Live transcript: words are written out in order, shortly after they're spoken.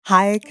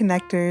Hi,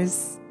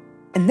 Connectors.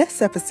 In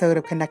this episode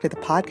of Connected the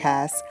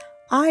Podcast,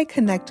 I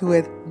connect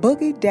with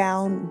Boogie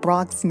Down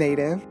Bronx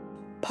native,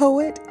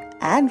 poet,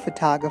 and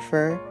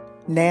photographer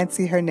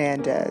Nancy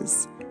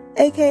Hernandez,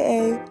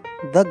 aka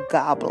The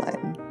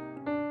Goblin.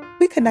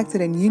 We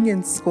connected in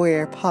Union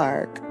Square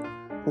Park.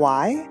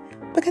 Why?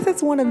 Because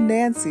it's one of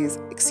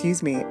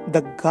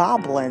the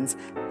Goblin's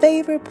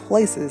favorite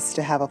places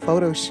to have a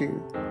photo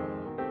shoot.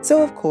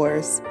 So, of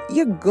course,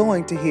 you're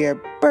going to hear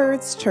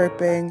birds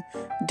chirping,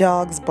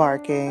 dogs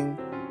barking,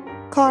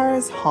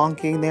 cars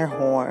honking their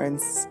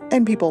horns,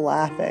 and people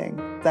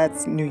laughing.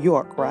 That's New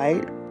York,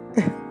 right?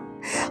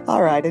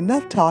 All right,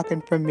 enough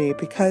talking from me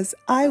because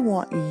I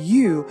want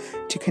you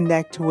to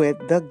connect with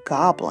the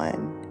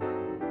Goblin.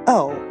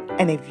 Oh,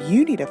 and if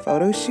you need a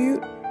photo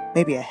shoot,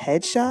 maybe a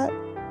headshot,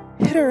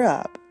 hit her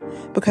up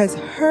because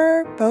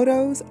her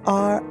photos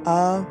are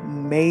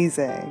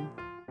amazing.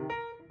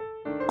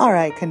 All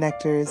right,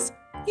 Connectors,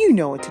 you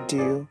know what to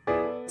do.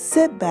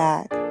 Sit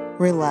back,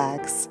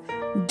 relax,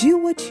 do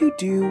what you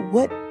do,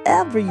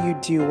 whatever you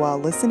do while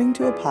listening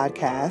to a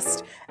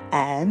podcast,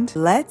 and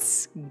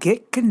let's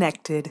get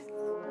connected.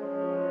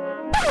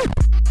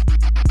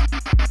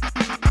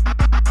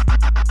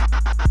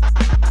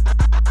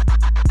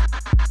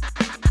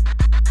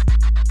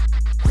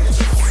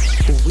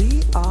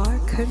 We are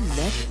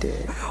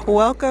connected.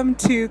 Welcome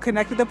to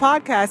Connected the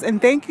Podcast, and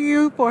thank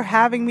you for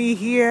having me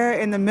here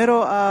in the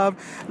middle of,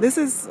 this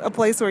is a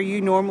place where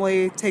you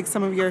normally take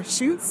some of your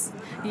shoots?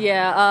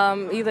 Yeah,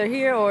 either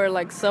here or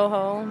like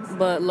Soho,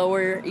 but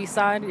Lower East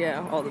Side,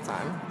 yeah, all the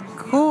time.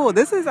 Cool.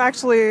 This is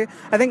actually,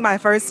 I think, my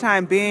first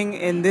time being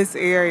in this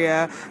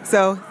area,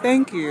 so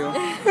thank you.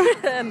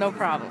 No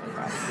problem.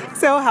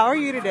 So how are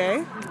you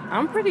today?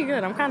 I'm pretty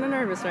good. I'm kind of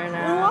nervous right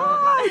now.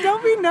 Why?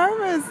 Don't be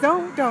nervous.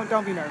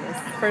 Don't be nervous.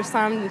 First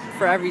time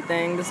for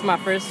everything. This is my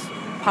first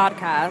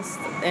podcast,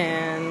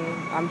 and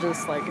I'm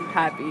just like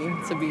happy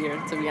to be here,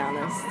 to be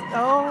honest.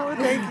 Oh,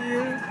 thank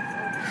you.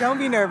 Don't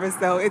be nervous,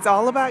 though. It's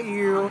all about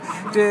you.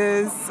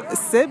 Just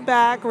sit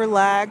back,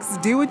 relax,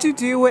 do what you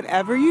do,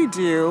 whatever you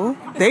do.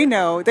 They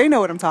know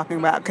what I'm talking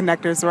about,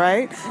 Connectors,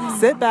 right?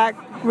 Sit back,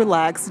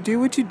 relax, do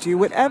what you do,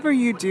 whatever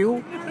you do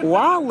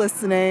while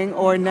listening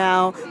or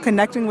now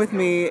connecting with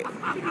me.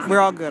 We're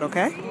all good,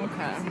 okay?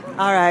 Okay.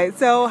 All right.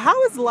 So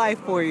how is life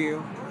for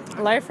you?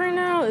 Life right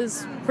now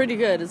is pretty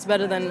good. It's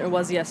better than it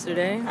was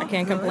yesterday. I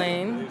can't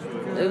complain.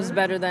 It was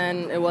better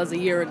than it was a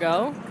year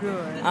ago.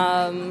 Good.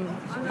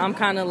 I'm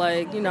kind of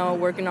like,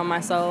 working on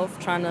myself,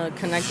 trying to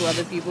connect with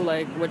other people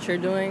like what you're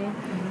doing.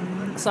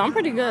 So I'm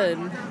pretty good.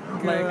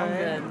 Like, I'm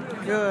good.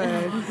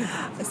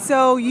 Good.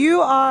 So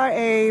you are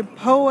a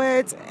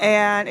poet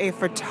and a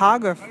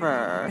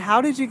photographer.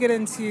 How did you get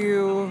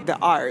into the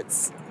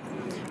arts?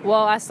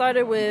 Well, I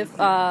started with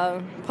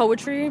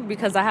poetry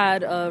because I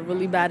had a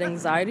really bad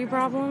anxiety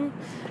problem.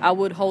 I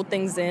would hold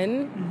things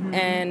in,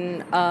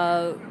 and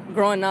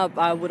growing up,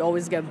 I would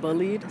always get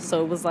bullied.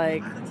 So it was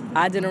like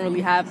I didn't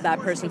really have that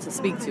person to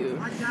speak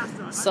to.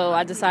 So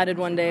I decided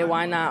one day,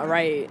 why not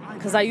write?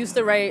 Because I used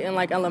to write in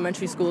like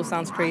elementary school.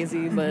 Sounds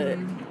crazy, but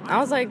I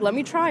was like, let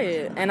me try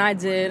it. And I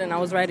did, and I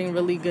was writing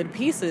really good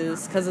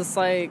pieces because it's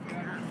like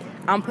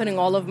I'm putting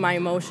all of my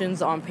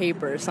emotions on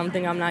paper,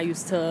 something I'm not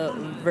used to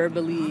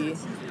verbally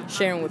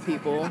sharing with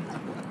people.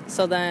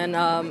 So then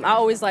I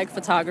always liked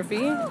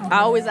photography.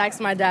 I always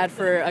asked my dad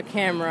for a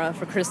camera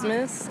for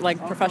Christmas,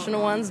 like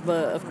professional ones,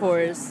 but of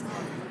course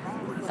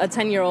a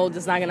 10-year-old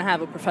is not going to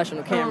have a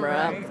professional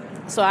camera. Oh,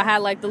 right. So I had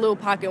like the little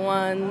pocket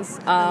ones.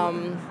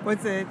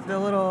 What's it? The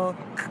little...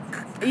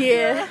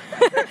 Yeah.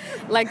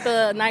 Like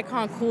the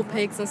Nikon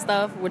Coolpix and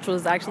stuff, which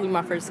was actually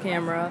my first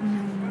camera.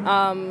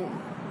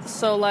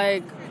 So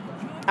like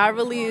I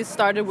really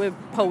started with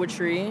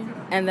poetry,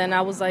 and then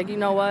I was like, you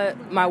know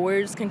what? My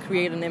words can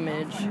create an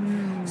image.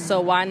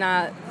 So why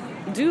not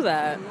do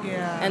that?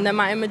 Yeah. And then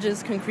my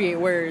images can create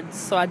words.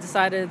 So I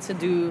decided to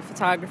do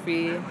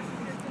photography,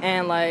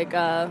 and like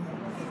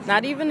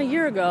not even a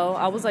year ago,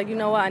 I was like, you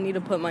know what? I need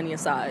to put money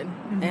aside,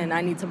 and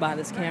I need to buy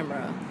this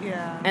camera.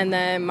 Yeah. And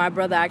then my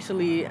brother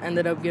actually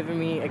ended up giving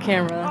me a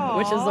camera,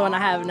 which is the one I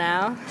have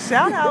now.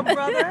 Shout out,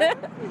 brother.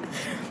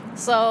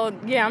 So,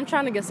 yeah, I'm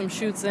trying to get some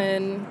shoots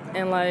in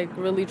and, like,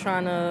 really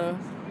trying to,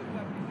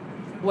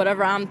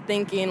 whatever I'm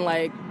thinking,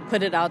 like,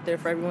 put it out there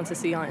for everyone to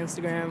see on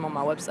Instagram, on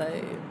my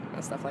website,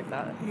 and stuff like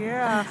that.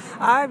 Yeah,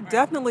 I've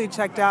definitely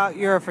checked out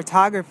your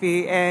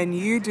photography, and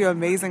you do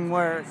amazing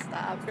work.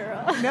 Stop,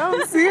 girl. No,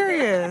 I'm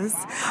serious.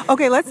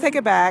 Okay, let's take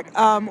it back.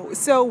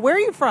 So where are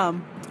you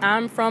from?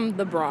 I'm from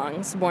the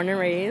Bronx, born and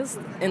raised,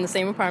 in the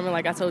same apartment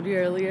like I told you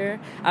earlier.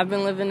 I've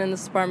been living in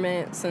this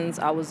apartment since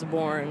I was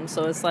born,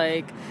 so it's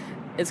like,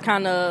 it's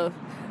kind of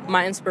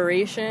my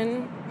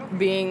inspiration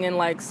being in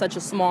like such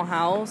a small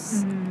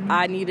house.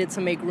 I needed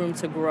to make room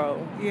to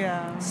grow.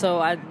 Yeah. So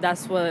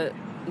that's why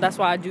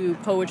I do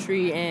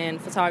poetry and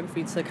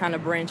photography, to kind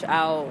of branch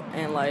out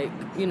and like,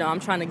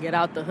 I'm trying to get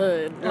out the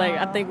hood. Like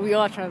I think we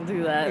all trying to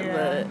do that,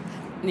 Yeah.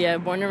 Yeah,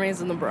 born and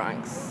raised in the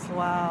Bronx.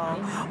 Wow.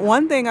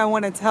 One thing I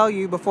want to tell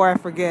you before I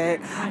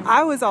forget,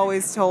 I was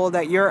always told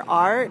that your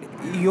art,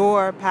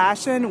 your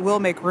passion will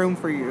make room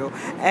for you.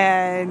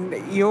 And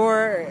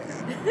your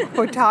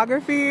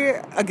photography,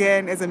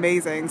 again, is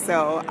amazing.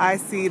 So I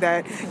see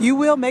that you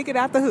will make it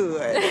out the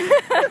hood.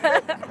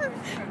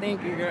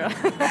 Thank you, girl.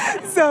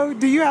 So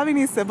do you have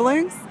any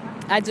siblings?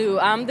 I do.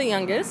 I'm the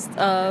youngest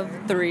of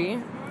 3.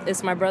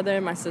 It's my brother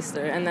and my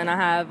sister. And then I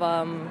have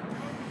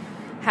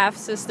half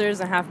sisters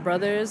and half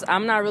brothers.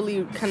 I'm not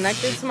really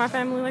connected to my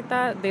family like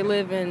that. They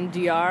live in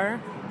DR.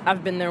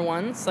 I've been there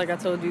once. Like I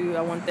told you,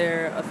 I went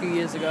there a few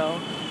years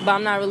ago. But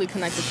I'm not really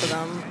connected to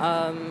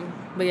them.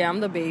 But yeah,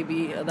 I'm the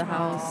baby of the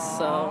house.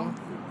 So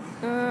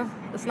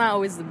it's not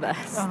always the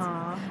best.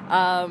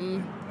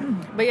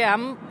 But yeah,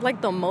 I'm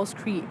like the most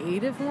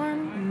creative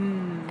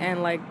one.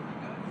 And like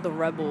the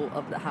rebel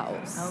of the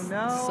house. Oh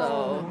no.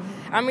 So,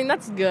 I mean,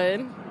 that's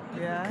good.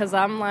 Yeah. Because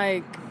I'm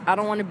like, I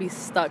don't want to be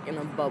stuck in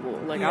a bubble.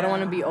 Like, I don't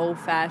want to be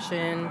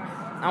old-fashioned.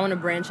 I want to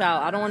branch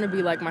out. I don't want to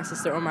be like my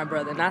sister or my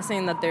brother. Not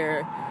saying that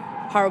they're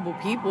horrible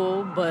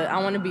people, but I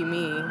want to be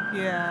me.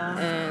 Yeah.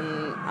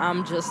 And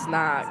I'm just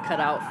not cut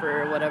out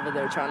for whatever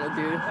they're trying to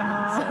do.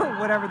 So,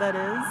 whatever that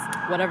is.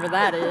 Whatever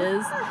that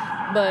is.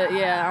 But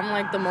yeah, I'm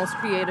like the most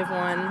creative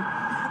one.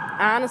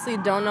 I honestly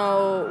don't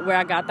know where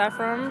I got that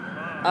from.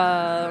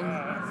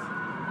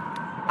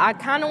 I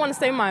kind of want to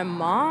say my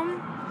mom.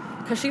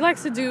 Because she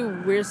likes to do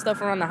weird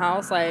stuff around the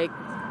house, like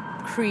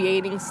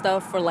creating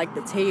stuff for, like,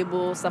 the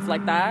table, stuff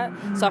like that.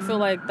 So I feel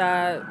like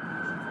that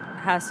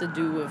has to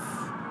do with,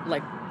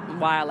 like,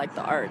 why I like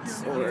the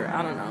arts, or,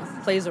 I don't know,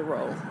 plays a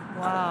role.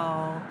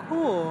 Wow,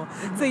 cool.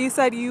 So you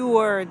said you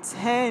were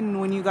 10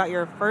 when you got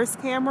your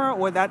first camera,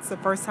 or that's the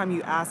first time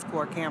you asked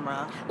for a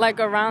camera? Like,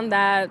 around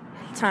that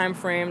time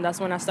frame, that's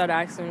when I started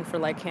asking for,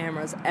 like,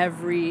 cameras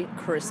every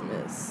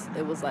Christmas.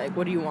 It was like,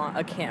 what do you want?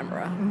 A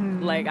camera.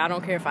 Like, I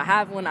don't care if I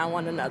have one, I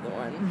want another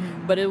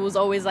one. But it was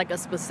always like a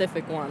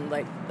specific one,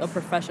 like a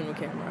professional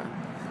camera.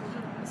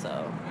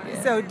 So,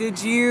 yeah. So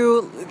did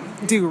you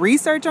do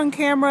research on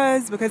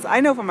cameras? Because I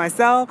know for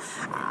myself,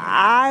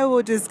 I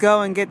will just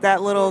go and get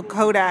that little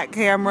Kodak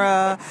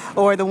camera,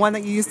 or the one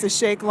that you used to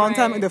shake a long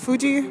time, the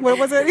Fuji, what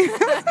was it?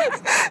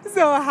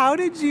 So how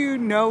did you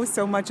know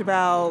so much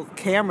about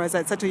cameras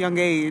at such a young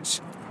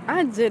age?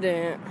 I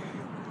didn't.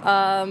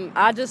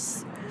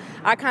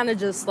 I kind of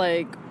just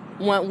like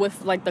went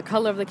with like the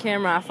color of the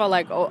camera. I felt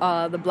like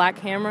the black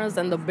cameras,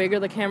 and the bigger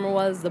the camera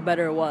was, the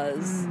better it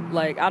was.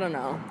 Like, I don't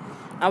know.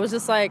 I was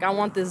just like, I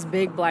want this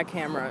big black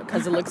camera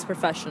because it looks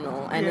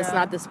professional, and it's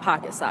not this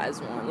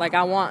pocket-sized one. Like,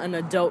 I want an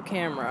adult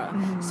camera.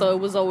 So it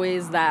was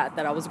always that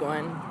I was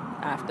going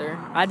after.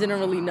 I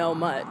didn't really know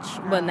much,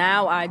 but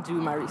now I do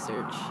my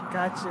research.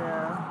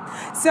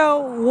 Gotcha. So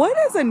what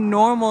is a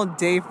normal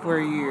day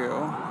for you?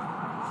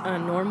 A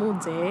normal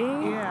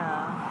day?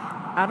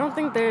 Yeah. I don't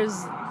think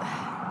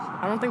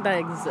that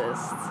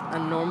exists, a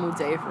normal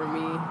day for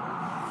me.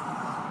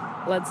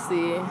 Let's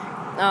see.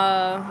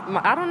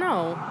 I don't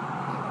know.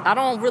 I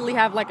don't really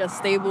have like a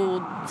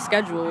stable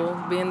schedule,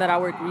 being that I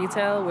work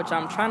retail, which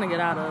I'm trying to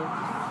get out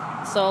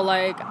of. So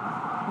like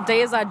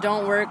days I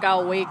don't work,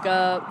 I'll wake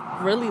up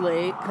really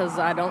late because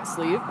I don't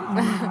sleep,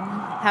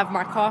 have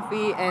my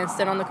coffee, and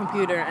sit on the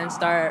computer and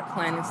start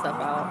planning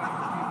stuff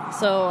out.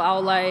 So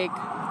I'll like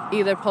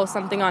either post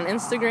something on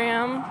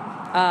Instagram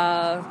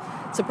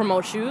to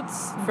promote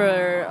shoots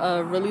for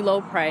a really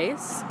low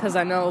price, because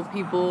I know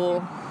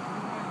people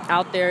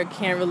out there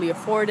can't really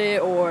afford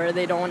it, or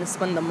they don't want to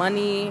spend the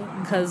money,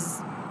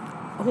 because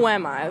who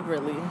am I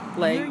really?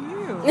 Like, you're you.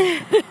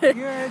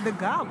 You're the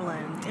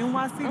Goblin,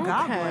 NYC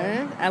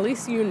Goblin. At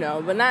least you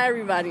know, but not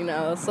everybody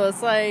knows. So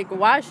it's like,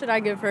 why should I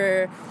give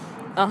her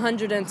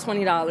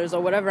 $120 or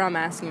whatever I'm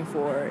asking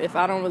for if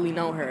I don't really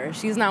know her?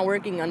 She's not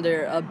working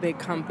under a big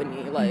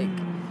company. Like,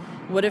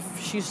 what if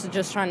she's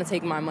just trying to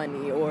take my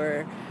money,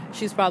 or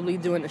she's probably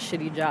doing a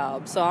shitty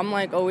job? So I'm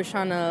like always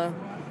trying to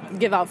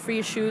give out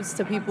free shoots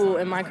to people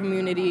in my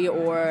community,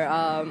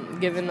 or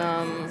giving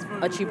them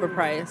a cheaper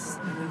price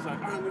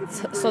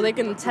so they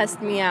can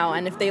test me out.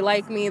 And if they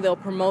like me, they'll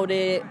promote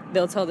it,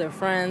 they'll tell their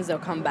friends, they'll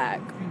come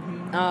back.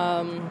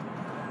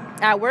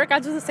 At work, I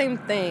do the same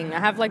thing.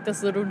 I have like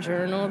this little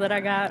journal that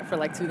I got for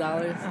like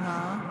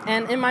 $2.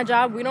 And in my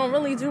job, we don't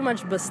really do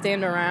much but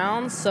stand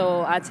around,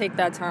 so I take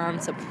that time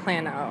to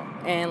plan out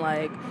and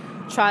like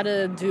try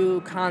to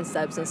do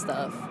concepts and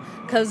stuff.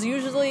 Because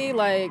usually,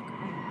 like,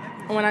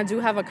 when I do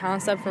have a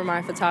concept for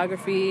my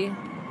photography,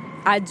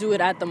 I do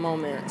it at the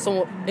moment.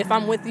 So if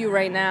I'm with you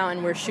right now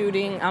and we're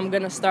shooting, I'm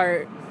going to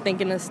start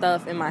thinking of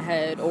stuff in my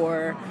head.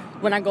 Or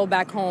when I go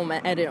back home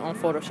and edit on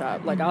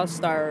Photoshop, like, I'll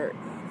start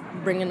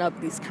bringing up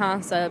these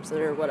concepts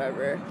or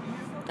whatever.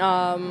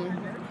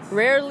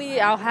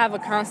 Rarely I'll have a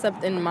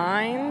concept in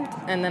mind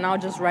and then I'll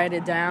just write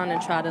it down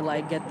and try to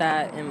like get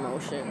that in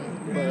motion.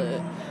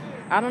 But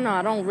I don't know.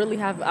 I don't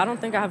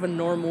think I have a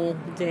normal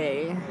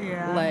day.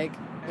 Yeah. Like,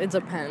 it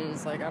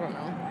depends. Like, I don't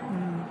know.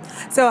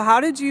 So how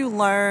did you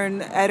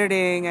learn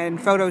editing and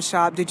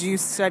Photoshop? Did you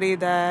study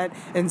that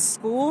in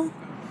school?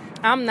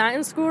 I'm not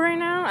in school right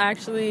now. I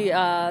actually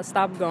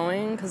stopped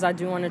going because I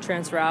do want to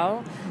transfer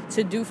out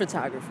to do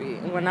photography.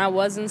 When I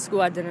was in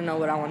school, I didn't know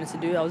what I wanted to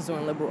do. I was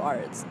doing liberal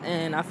arts.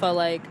 And I felt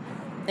like,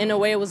 in a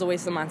way, it was a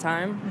waste of my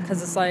time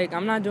because it's like,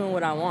 I'm not doing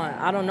what I want.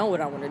 I don't know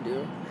what I want to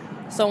do.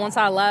 So once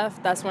I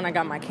left, that's when I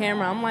got my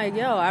camera. I'm like,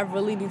 yo, I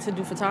really need to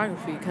do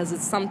photography because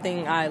it's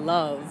something I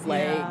love.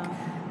 Like,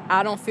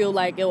 I don't feel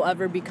like it'll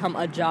ever become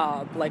a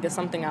job. Like, it's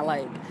something I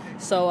like.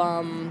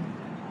 So,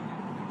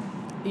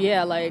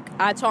 yeah, like,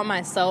 I taught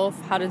myself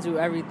how to do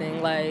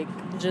everything, like,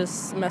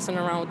 just messing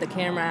around with the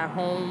camera at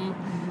home.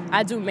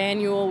 I do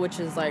manual, which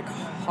is, like,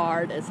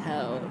 hard as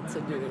hell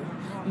to do.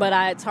 But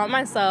I taught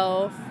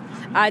myself.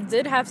 I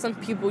did have some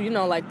people, you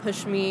know, like,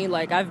 push me.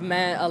 Like, I've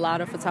met a lot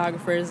of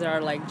photographers that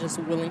are, like, just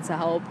willing to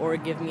help or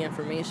give me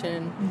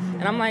information.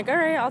 And I'm like, all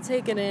right, I'll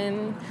take it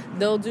in.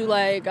 They'll do,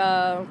 like,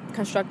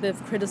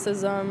 constructive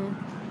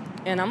criticism.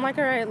 And I'm like,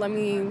 all right, let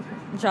me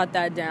jot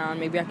that down.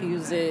 Maybe I could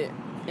use it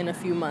in a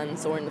few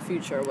months or in the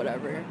future or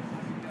whatever.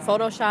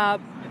 Photoshop,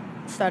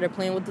 started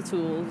playing with the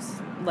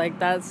tools. Like,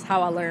 that's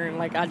how I learned.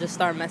 Like, I just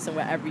start messing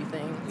with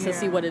everything to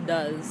see what it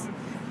does.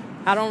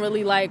 I don't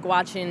really like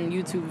watching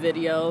YouTube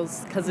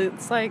videos because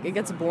it's like, it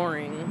gets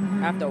boring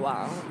after a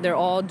while. They're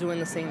all doing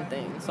the same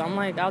thing. So I'm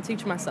like, I'll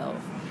teach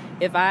myself.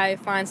 If I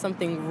find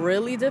something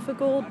really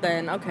difficult,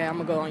 then okay,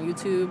 I'm going to go on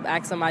YouTube,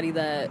 ask somebody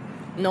that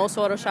knows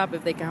Photoshop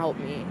if they can help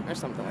me or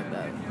something like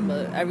that.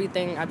 But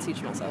everything, I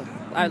teach myself.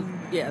 I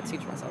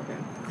teach myself,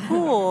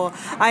 Cool.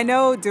 I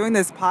know doing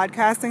this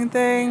podcasting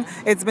thing,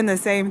 it's been the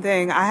same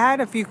thing. I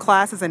had a few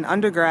classes in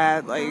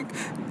undergrad, like,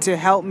 to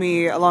help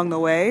me along the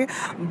way,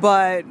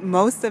 but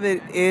most of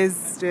it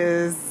is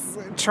just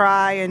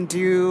try and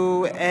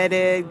do,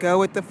 edit, go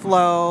with the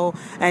flow,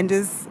 and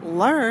just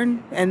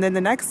learn. And then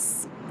the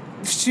next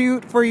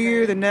shoot for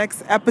you, the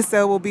next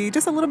episode will be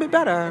just a little bit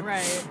better.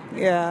 Right.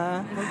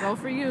 Yeah. Well, go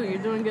for you.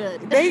 You're doing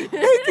good. Thank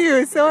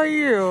you. So are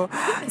you.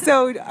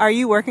 So are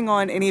you working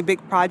on any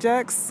big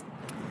projects?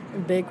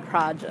 Big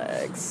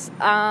projects.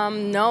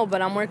 No,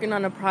 but I'm working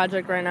on a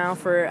project right now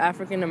for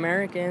African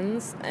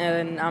Americans,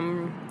 and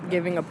I'm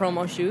giving a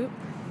promo shoot.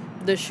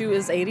 The shoot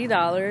is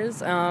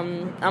 $80.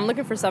 I'm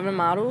looking for 7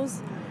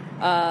 models.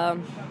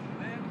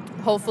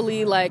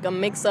 Hopefully, like, a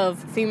mix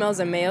of females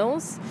and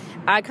males.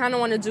 I kind of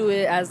want to do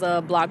it as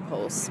a blog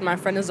post. My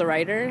friend is a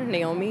writer,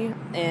 Naomi,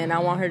 and I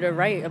want her to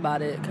write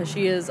about it because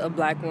she is a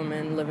black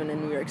woman living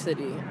in New York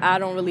City. I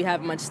don't really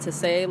have much to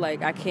say.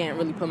 Like, I can't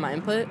really put my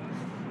input.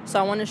 So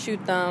I want to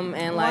shoot them,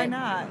 and like,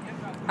 why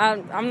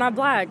not? I'm not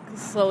black,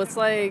 so it's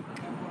like,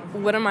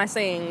 what am I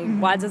saying?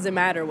 Why does it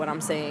matter what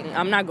I'm saying?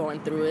 I'm not going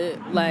through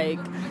it. Like,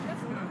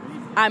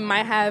 I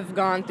might have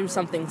gone through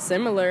something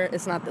similar.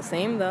 It's not the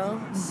same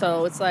though.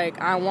 So it's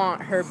like, I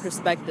want her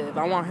perspective.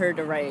 I want her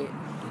to write,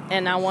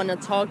 and I want to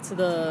talk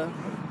to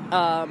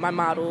my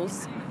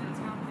models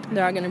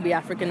that are going to be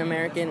African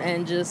American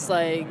and just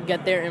like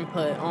get their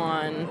input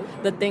on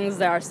the things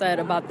that are said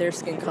about their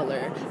skin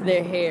color,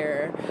 their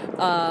hair,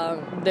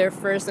 their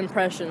first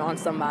impression on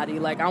somebody.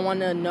 Like, I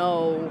want to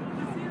know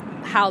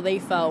how they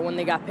felt when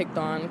they got picked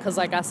on, because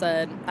like I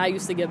said, I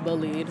used to get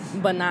bullied,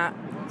 but not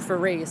for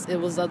race. It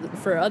was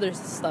for other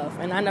stuff,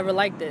 and I never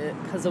liked it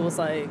because it was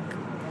like,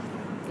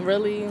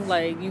 really,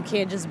 like, you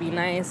can't just be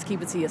nice,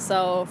 keep it to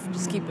yourself,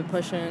 just keep it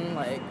pushing.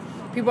 Like,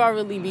 people are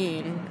really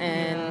mean,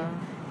 and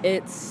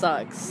it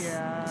sucks.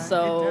 Yeah,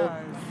 so it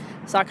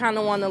does. So I kind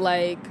of want to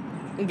like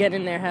get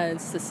in their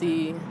heads to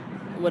see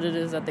what it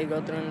is that they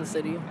go through in the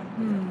city.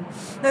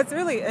 That's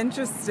really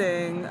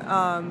interesting.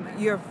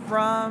 You're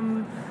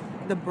from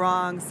the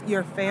Bronx.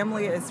 Your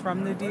family is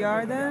from the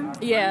DR then?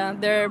 Yeah,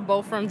 they're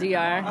both from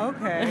DR.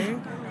 Okay.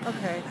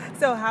 Okay.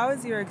 So how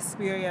is your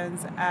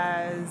experience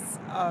as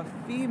a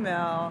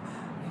female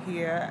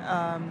here,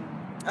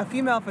 a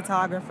female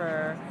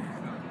photographer,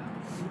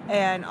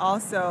 and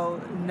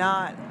also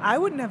not, I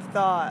wouldn't have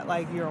thought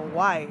like you're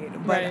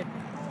white, but Right.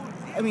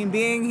 I mean,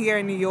 being here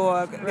in New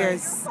York,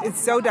 it's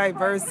so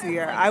diverse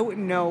here. I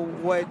wouldn't know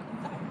what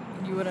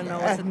You wouldn't know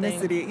what to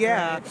think. ethnicity.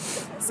 Yeah. Right.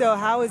 So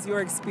how is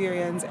your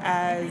experience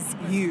as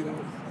you?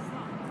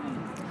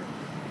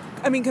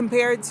 I mean,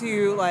 compared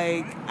to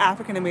like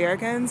African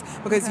Americans,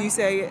 because you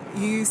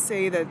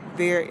say that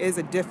there is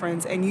a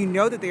difference, and you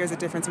know that there's a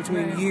difference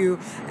between Right. you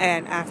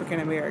and African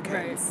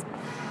Americans.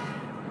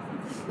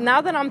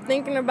 Now that I'm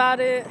thinking about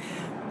it,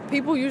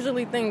 people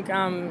usually think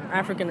I'm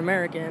African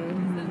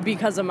American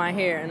because of my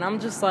hair, and I'm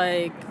just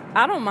like,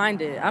 I don't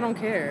mind it. I don't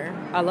care.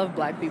 I love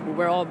black people.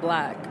 We're all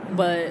black.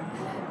 But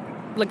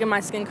look at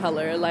my skin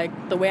color, like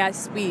the way I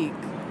speak.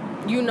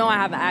 You know I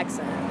have an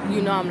accent.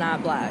 You know I'm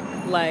not black.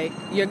 Like,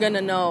 you're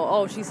gonna know,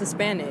 oh, she's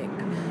Hispanic.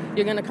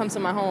 You're gonna come to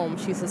my home,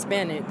 she's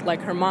Hispanic.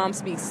 Like, her mom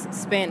speaks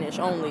Spanish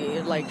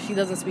only. Like, she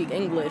doesn't speak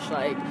English.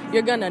 Like,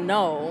 you're gonna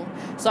know.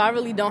 So I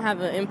really don't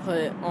have an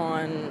input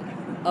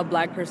on a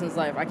black person's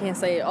life. I can't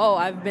say, oh,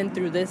 I've been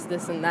through this,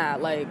 and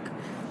that. Like,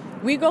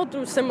 we go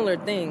through similar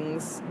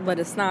things, but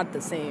it's not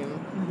the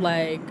same.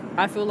 Like,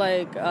 I feel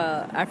like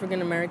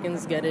African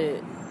Americans get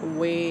it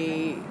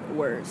way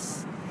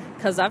worse.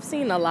 Because I've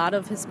seen a lot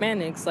of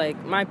Hispanics,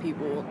 like my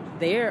people,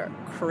 they're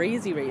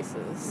crazy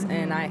racist,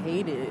 and I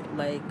hate it.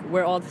 Like,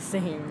 we're all the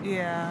same.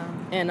 Yeah.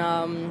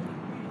 And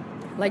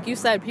like you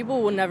said,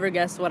 people will never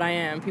guess what I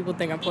am. People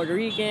think I'm Puerto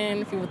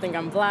Rican. People think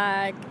I'm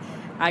black.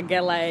 I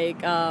get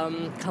like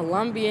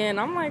Colombian.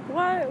 I'm like,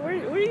 what? Where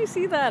do you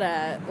see that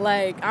at?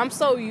 Like, I'm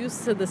so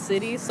used to the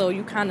city, so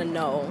you kind of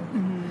know.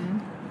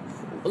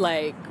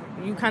 Like,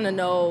 you kind of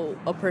know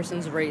a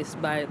person's race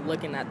by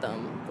looking at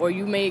them, or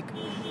you make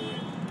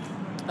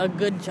a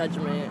good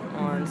judgment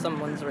on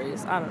someone's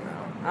race. I don't know.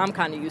 I'm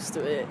kind of used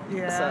to it.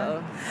 Yeah.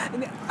 So.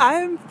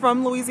 I'm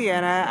from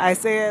Louisiana. I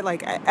say it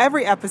like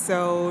every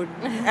episode,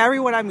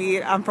 everyone I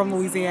meet, I'm from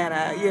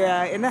Louisiana.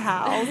 Yeah, in the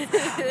house.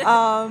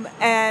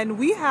 And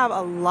we have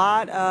a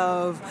lot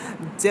of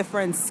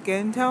different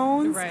skin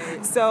tones.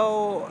 Right.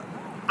 So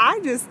I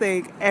just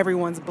think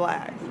everyone's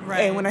black.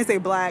 Right. And when I say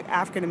black,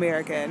 African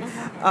American.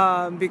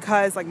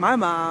 Because like my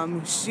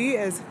mom, she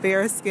is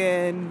fair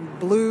skin,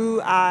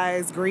 blue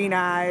eyes, green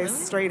eyes,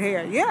 Really? straight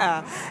hair.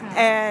 Yeah.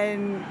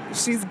 And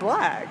she's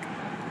black.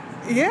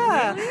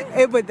 Yeah.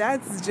 Really? But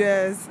that's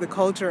just the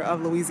culture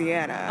of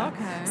Louisiana.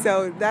 Okay.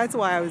 So that's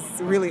why I was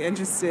really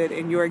interested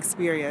in your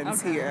experience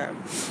Okay. here.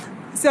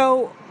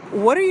 So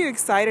what are you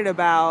excited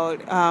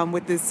about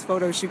with this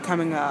photo shoot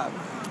coming up?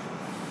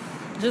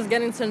 Just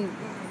getting to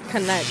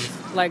connect,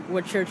 like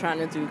what you're trying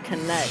to do.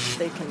 Connect,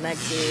 stay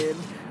connected,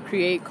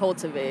 create,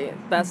 cultivate.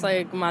 That's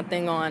like my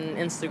thing on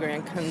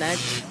Instagram.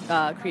 Connect,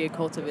 create,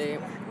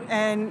 cultivate.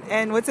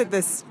 And what's it,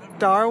 the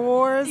Star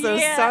Wars or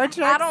Star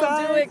Trek I don't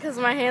side? do it because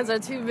my hands are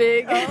too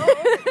big.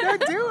 Oh, no,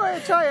 do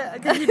it. Try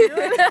it. Can you do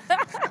it?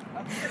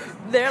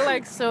 They're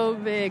like so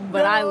big,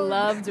 but I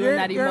love doing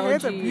that emoji. Your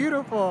hands are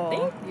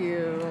beautiful. Thank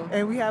you.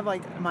 And we have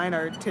mine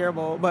are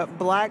terrible, but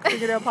black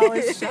fingernail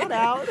polish, shout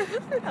out.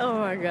 Oh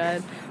my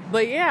god.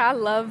 But yeah, I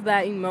love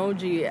that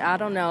emoji. I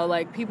don't know,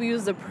 like people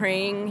use the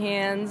praying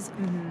hands.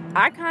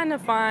 I kind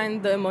of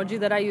find the emoji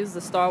that I use,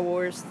 the Star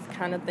Wars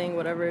kind of thing,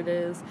 whatever it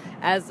is,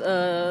 as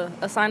a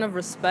sign of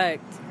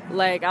respect.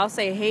 Like, I'll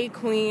say, hey,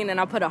 queen, and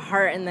I'll put a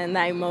heart and then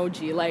that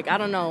emoji. Like, I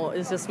don't know.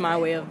 It's just my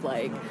way of,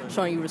 like,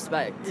 showing you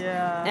respect.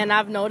 Yeah. And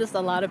I've noticed a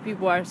lot of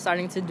people are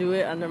starting to do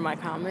it under my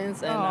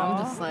comments, and I'm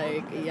just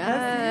like,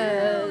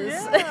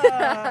 yes.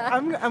 Yeah.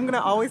 I'm going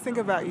to always think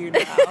about you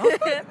now.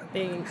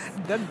 Thanks.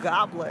 The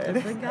Goblin.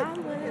 The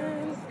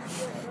goblin.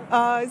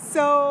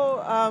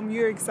 So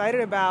you're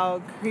excited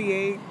about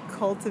create,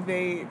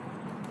 cultivate.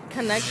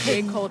 Connect,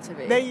 create,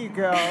 cultivate. There you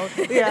go.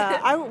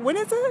 Yeah. When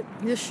is it?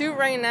 The shoot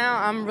right now,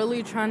 I'm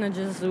really trying to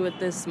just do it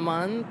this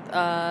month.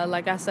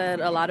 Like I said,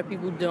 a lot of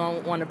people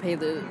don't want to pay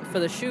for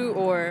the shoot,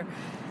 or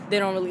they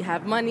don't really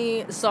have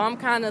money. So I'm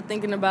kind of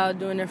thinking about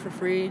doing it for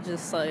free,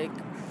 just like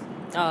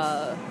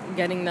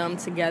getting them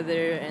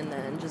together and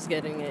then just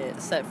getting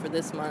it set for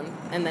this month.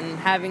 And then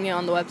having it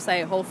on the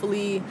website,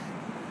 hopefully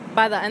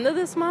by the end of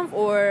this month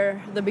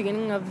or the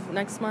beginning of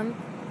next month.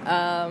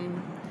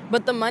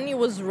 But the money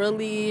was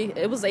really,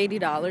 it was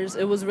 $80.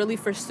 It was really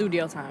for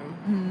studio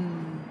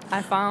time.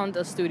 I found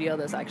a studio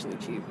that's actually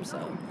cheap,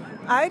 so.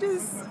 I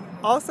just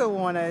also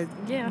want to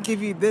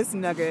give you this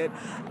nugget.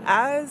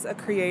 As a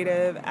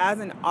creative,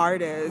 as an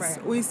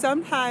artist, we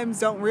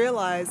sometimes don't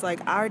realize like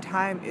our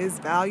time is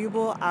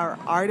valuable, our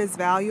art is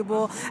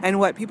valuable, and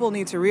what people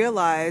need to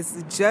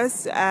realize,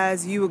 just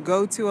as you would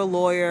go to a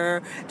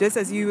lawyer, just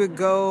as you would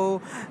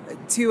go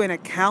to an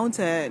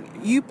accountant,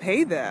 you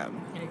pay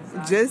them.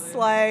 Exactly. Just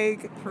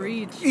like,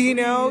 preach, you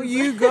know,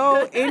 you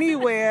go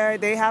anywhere,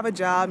 they have a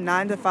job,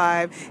 9 to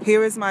 5,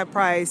 here is my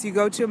price. You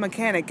go to a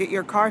mechanic, get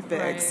your car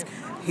fixed.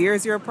 Right.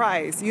 Here's your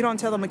price. You don't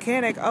tell the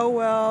mechanic, oh,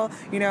 well,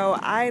 you know,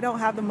 I don't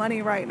have the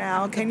money right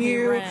now. Can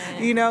you,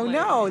 you know,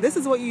 no, this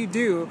is what you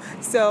do.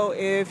 So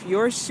if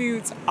your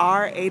shoots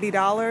are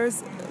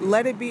 $80,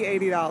 let it be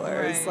 $80.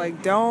 Right.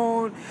 Like,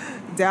 don't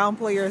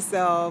downplay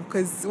yourself,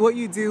 because what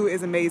you do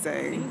is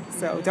amazing.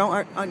 So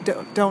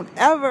don't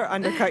ever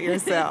undercut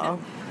yourself.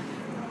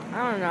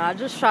 I don't know. I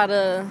just try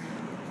to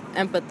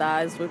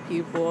empathize with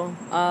people.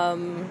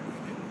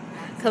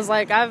 Because,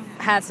 like, I've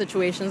had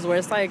situations where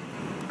it's like,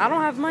 I don't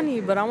have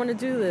money, but I want to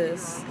do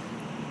this.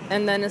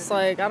 And then it's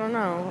like, I don't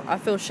know, I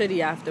feel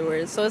shitty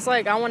afterwards. So it's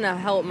like, I want to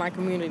help my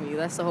community.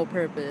 That's the whole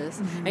purpose.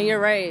 Mm-hmm. And you're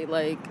right,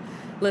 like,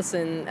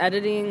 listen,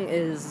 editing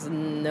is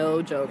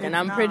no joke. It's and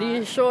I'm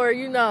pretty sure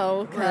you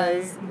know,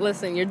 because,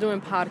 listen, you're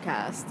doing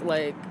podcasts.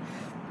 Like,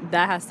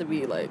 that has to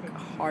be, like,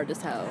 hard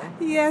as hell.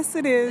 Yes,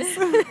 it is.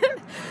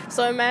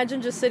 So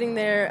imagine just sitting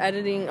there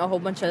editing a whole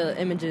bunch of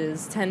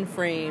images, 10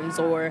 frames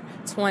or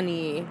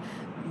 20.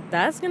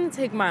 That's going to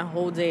take my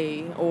whole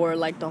day or,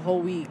 like, the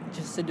whole week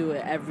just to do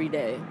it every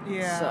day.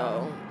 Yeah.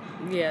 So,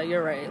 yeah,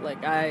 you're right.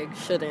 Like, I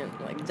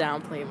shouldn't, like,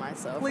 downplay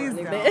myself. Please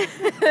don't.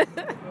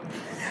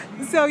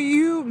 So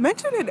you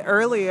mentioned it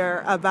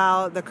earlier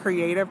about the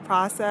creative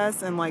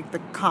process and, like, the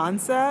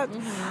concept.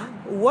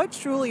 Mm-hmm. What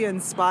truly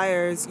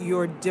inspires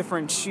your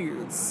different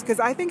shoots? Because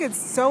I think it's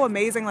so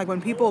amazing, like,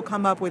 when people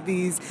come up with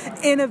these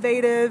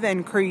innovative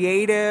and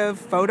creative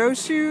photo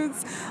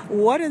shoots,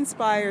 what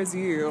inspires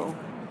you?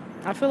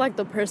 I feel like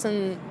the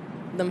person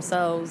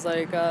themselves,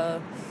 like,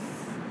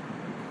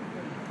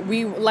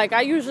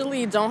 I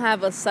usually don't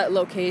have a set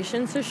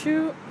location to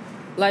shoot.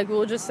 Like,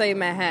 we'll just say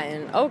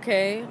Manhattan.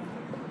 Okay.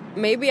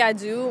 Maybe I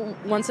do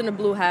once in a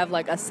blue have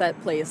like a set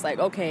place. Like,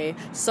 okay,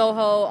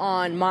 Soho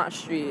on Mott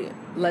Street.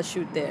 Let's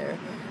shoot there.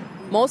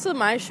 Most of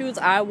my shoots,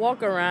 I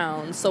walk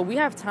around, so we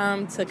have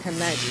time to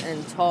connect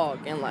and talk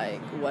and, like,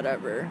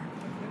 whatever.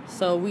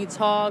 So we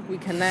talk, we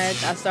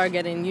connect, I start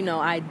getting,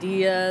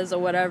 ideas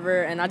or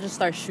whatever, and I just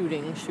start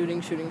shooting.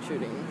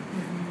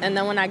 Mm-hmm. And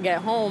then when I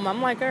get home,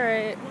 I'm like, all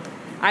right.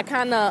 I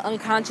kind of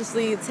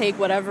unconsciously take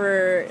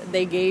whatever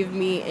they gave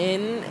me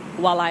in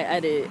while I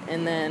edit,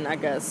 and then I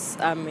guess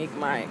I make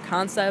my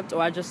concept,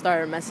 or I just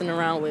start messing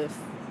around with,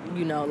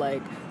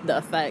 like, the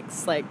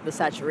effects, like the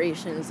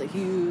saturations, the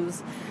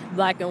hues,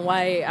 black and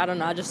white. I don't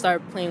know. I just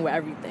start playing with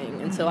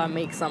everything until I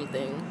make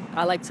something.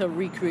 I like to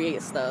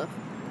recreate stuff.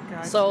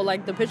 Gotcha. So,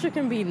 like, the picture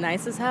can be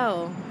nice as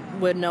hell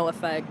with no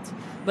effect.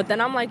 But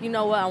then I'm like, you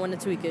know what? I want to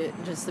tweak it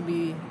just to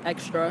be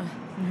extra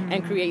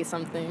and create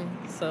something.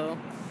 So,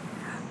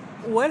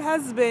 what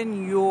has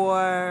been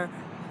your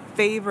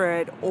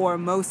favorite or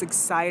most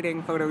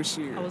exciting photo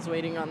shoot? I was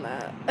waiting on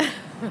that.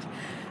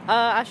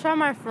 I shot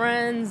my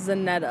friend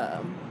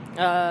Zanetta.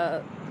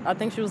 I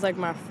think she was like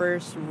my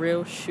first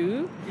real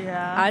shoot.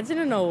 Yeah. I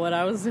didn't know what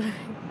I was doing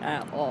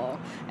at all.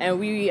 And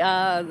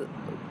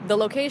the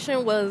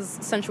location was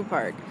Central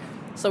Park.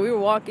 So we were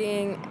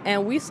walking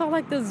and we saw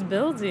like this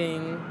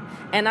building.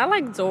 And I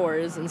like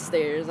doors and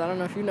stairs. I don't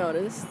know if you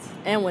noticed.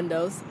 And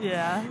windows.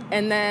 Yeah.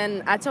 And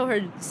then I told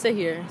her,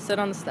 sit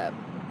on the step.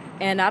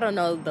 And I don't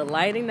know, the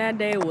lighting that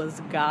day was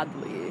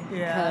godly.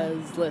 Yeah.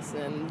 Because,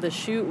 listen, the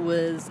shoot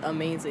was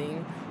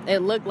amazing. It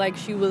looked like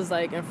she was,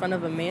 like, in front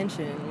of a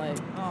mansion. Like,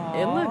 aww.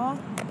 It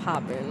looked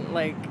popping.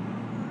 Like,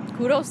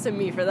 kudos to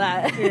me for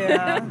that.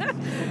 Yeah.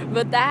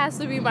 But that has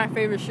to be my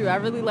favorite shoot. I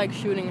really like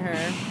shooting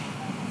her.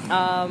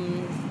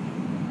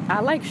 I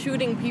like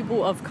shooting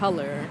people of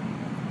color.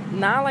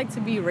 Not like to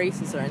be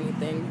racist or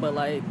anything, but,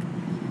 like,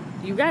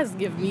 you guys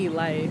give me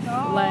life.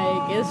 Aww.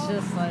 Like, it's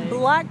just, like...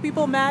 Black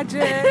people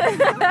magic.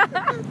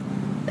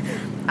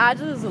 I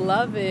just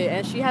love it.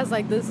 And she has,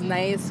 like, this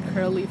nice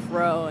curly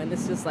fro, and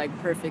it's just, like,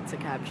 perfect to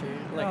capture.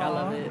 Like, aww. I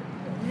love it.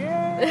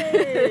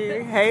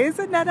 Yay! Hey,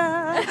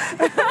 Zanetta.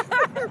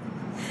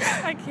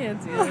 I can't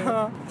do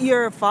it.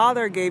 Your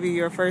father gave you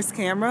your first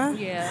camera?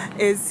 Yeah.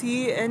 Is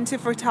he into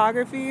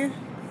photography?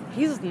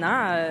 He's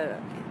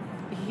not.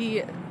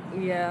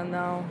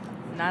 No,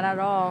 not at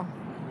all.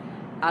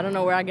 I don't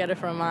know where I get it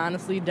from. I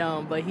honestly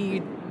don't. But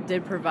he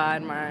did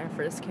provide my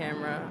first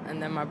camera,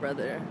 and then my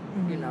brother,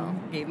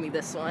 gave me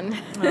this one.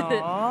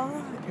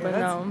 Aww. But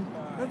no.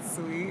 That's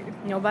sweet.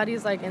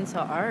 Nobody's, like, into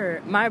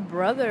art. My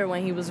brother,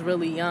 when he was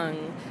really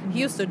young,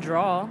 he used to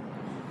draw,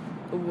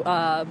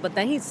 but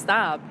then he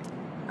stopped.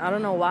 I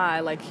don't know why.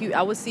 Like,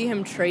 I would see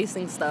him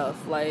tracing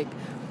stuff. Like,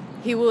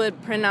 he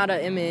would print out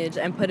an image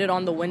and put it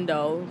on the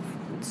window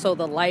so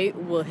the light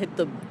will hit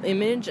the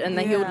image, and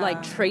then he would,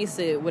 like, trace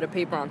it with a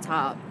paper on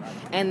top.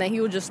 And then he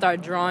would just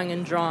start drawing,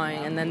 and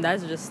then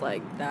that's just,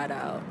 like, that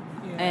out.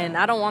 Yeah. And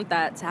I don't want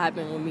that to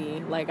happen with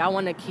me. Like, I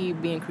want to keep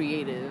being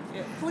creative.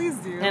 Yeah, please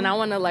do. And I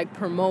want to, like,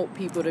 promote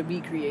people to be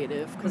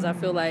creative, because I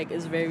feel like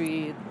it's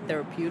very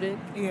therapeutic.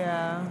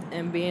 Yeah.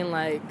 And being,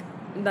 like,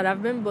 that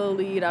I've been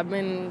bullied, I've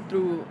been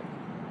through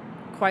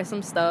quite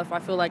some stuff. I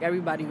feel like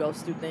everybody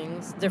goes through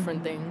things,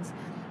 different things.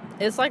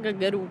 It's, like, a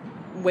good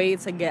way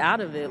to get out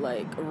of it.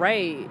 Like,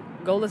 write,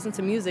 go listen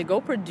to music, go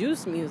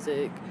produce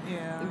music,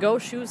 go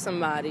shoot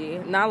somebody,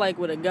 not like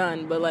with a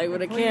gun, but like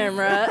with a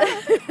camera,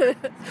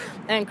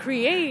 and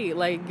create.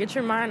 Like, get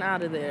your mind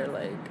out of there.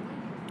 Like,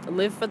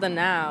 live for the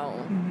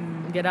now.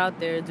 Get out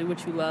there, do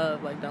what you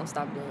love. Like, don't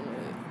stop doing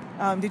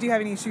it. Did you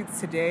have any shoots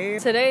today?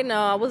 Today, no.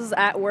 I was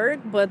at work,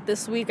 but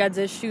this week I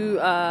did shoot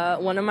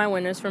one of my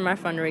winners for my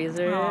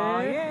fundraiser.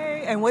 Oh,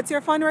 yay. And what's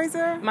your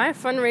fundraiser? My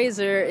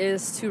fundraiser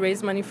is to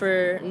raise money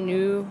for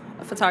new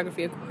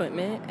photography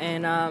equipment.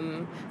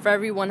 And for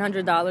every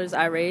 $100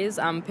 I raise,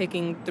 I'm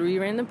picking 3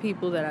 random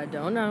people that I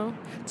don't know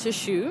to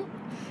shoot.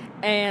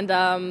 And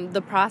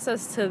the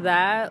process to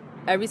that,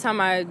 every time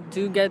I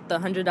do get the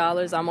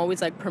 $100, I'm always,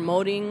 like,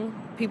 promoting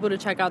people to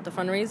check out the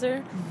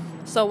fundraiser.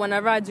 So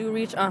whenever I do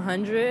reach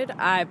 100,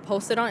 I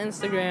post it on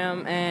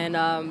Instagram, and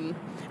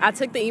I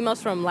took the emails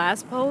from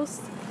last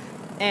post,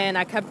 and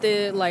I kept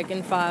it, like,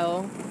 in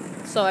file.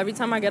 So every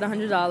time I get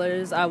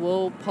 $100, I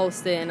will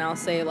post it, and I'll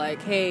say,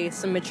 like, hey,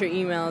 submit your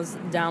emails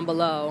down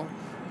below,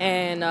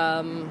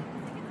 and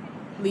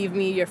leave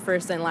me your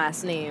first and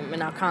last name,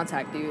 and I'll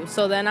contact you.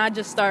 So then I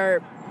just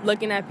start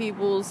looking at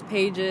people's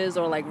pages,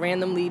 or, like,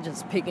 randomly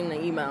just picking the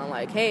email,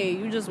 like, hey,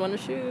 you just want to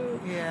shoot?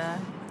 Yeah.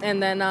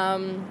 And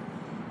then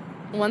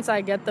once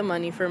I get the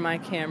money for my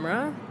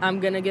camera, I'm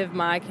going to give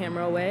my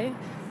camera away.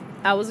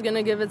 I was going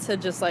to give it to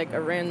just, like,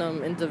 a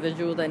random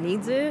individual that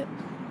needs it.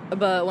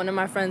 But one of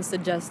my friends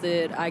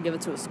suggested I give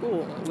it to a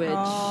school, which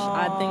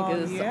I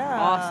think is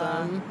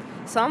awesome.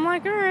 So I'm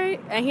like, all right.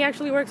 And he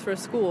actually works for a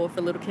school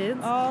for little kids.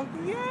 Oh,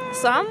 yeah.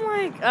 So I'm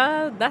like,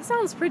 that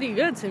sounds pretty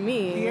good to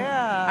me.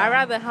 Yeah. I'd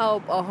rather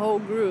help a whole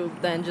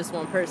group than just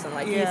one person,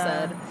 like he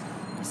said.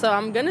 So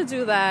I'm going to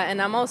do that.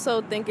 And I'm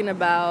also thinking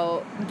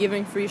about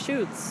giving free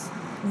shoots.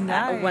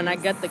 Nice. When I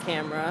get the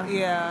camera.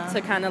 Yeah.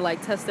 To kind of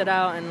like test it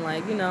out and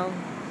like, you know,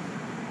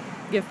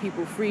 give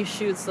people free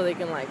shoots so they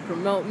can like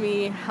promote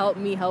me, help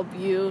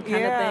you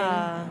kind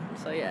of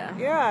thing. So yeah.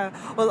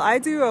 Yeah. Well, I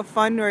do a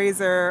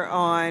fundraiser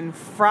on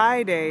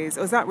Fridays.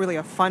 Well, it's not really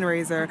a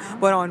fundraiser,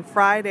 but on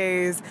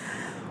Fridays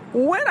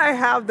when I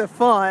have the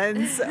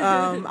funds,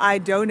 I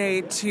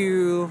donate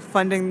to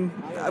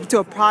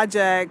a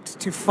project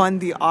to fund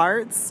the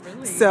arts.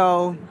 Really?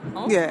 So,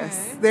 Okay.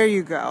 yes, there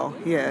you go.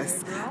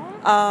 Yes.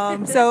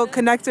 So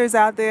connectors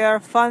out there,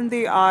 fund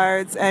the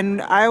arts,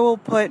 and I will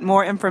put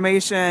more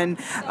information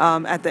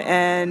at the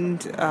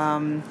end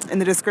in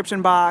the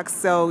description box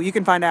so you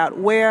can find out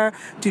where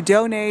to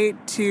donate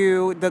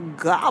to the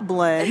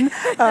Goblin.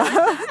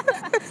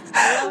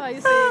 I love how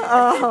you say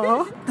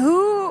it.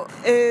 Who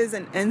is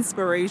an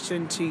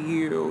inspiration to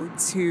you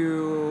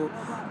to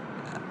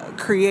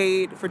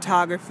create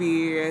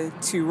photography,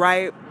 to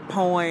write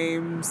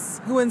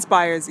poems? Who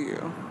inspires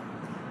you?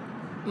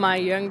 My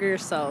younger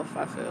self,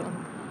 I feel.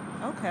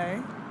 Okay.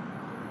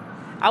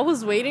 I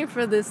was waiting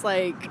for this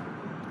like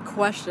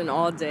question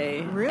all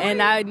day. Really?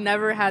 And I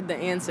never had the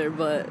answer,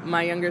 but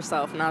my younger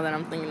self, now that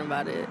I'm thinking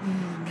about it.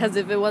 Because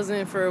if it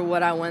wasn't for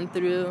what I went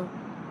through,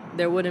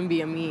 there wouldn't be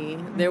a me.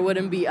 There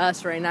wouldn't be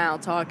us right now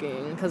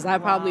talking, because I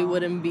probably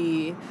wouldn't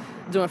be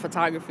doing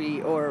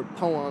photography or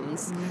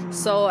poems.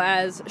 So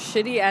as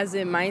shitty as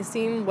it might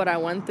seem, what I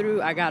went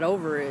through, I got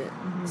over it.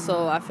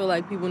 So I feel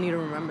like people need to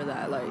remember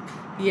that. Like,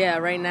 yeah,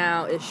 right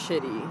now it's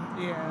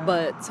shitty. Yeah.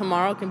 But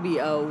tomorrow can be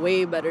a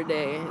way better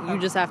day. You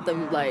just have to,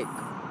 like,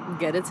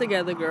 get it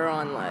together, girl,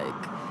 and, like,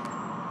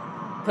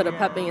 put a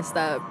pep in your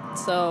step.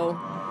 So,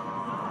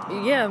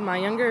 yeah, my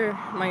younger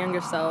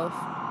self,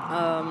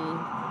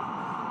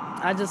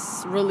 I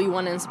just really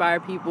want to inspire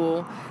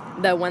people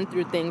that went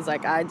through things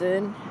like I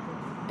did.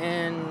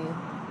 And,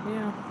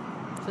 yeah,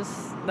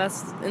 just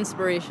that's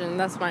inspiration.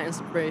 That's my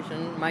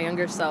inspiration, my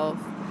younger self.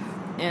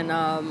 And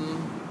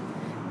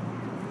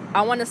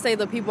I want to say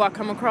the people I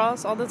come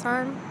across all the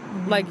time,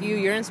 like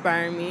you're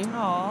inspiring me.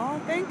 Aw,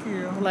 thank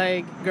you.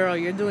 Like, girl,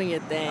 you're doing your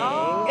thing.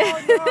 Oh,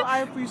 no, I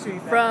appreciate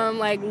that. From,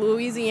 like,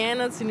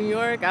 Louisiana to New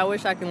York, I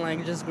wish I can,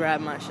 like, just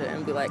grab my shit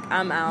and be like,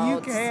 I'm out.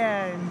 You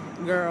can.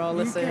 Girl,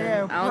 listen. You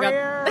can. I don't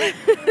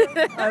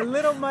Prayer, a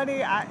little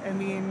money, I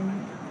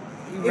mean...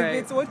 If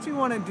it's what you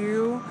want to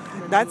do,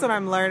 that's what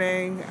I'm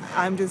learning.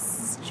 I'm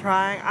just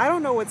trying. I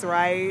don't know what's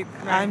right.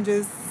 I'm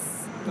just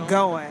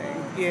going.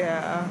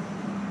 Yeah.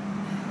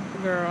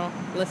 Girl,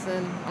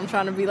 listen, I'm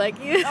trying to be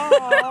like you.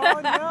 Oh,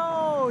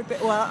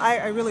 no. Well,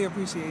 I really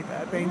appreciate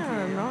that. Thank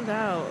you. No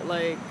doubt.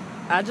 Like,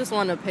 I just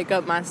want to pick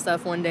up my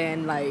stuff one day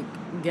and, like,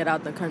 get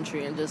out the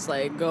country and just,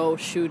 like, go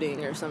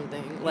shooting or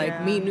something.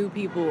 Like, meet new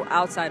people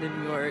outside of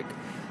New York.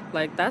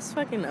 Like, that's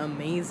fucking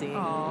amazing.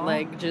 Aww.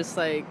 Like, just,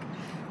 like...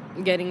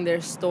 getting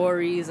their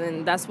stories,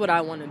 and that's what I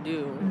want to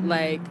do.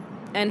 Like,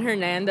 and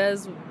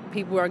Hernandez,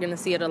 people are going to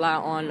see it a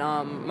lot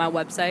on my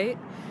website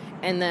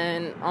and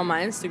then on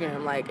my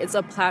Instagram. Like, it's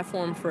a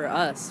platform for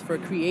us, for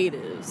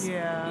creatives.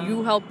 Yeah.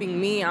 You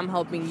helping me, I'm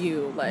helping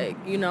you. Like,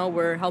 you know,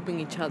 we're helping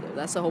each other.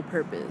 That's the whole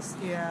purpose.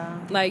 Yeah.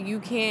 Like, you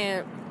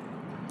can't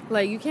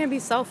be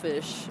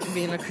selfish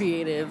being a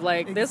creative.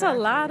 Like, there's a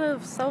lot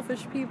of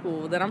selfish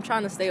people that I'm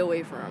trying to stay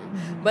away from.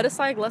 But it's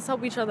like, let's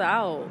help each other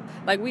out.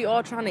 Like, we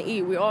all trying to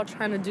eat. We all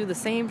trying to do the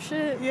same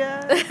shit.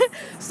 Yeah.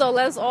 So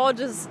let's all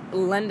just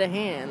lend a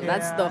hand. Yeah.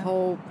 That's the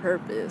whole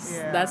purpose.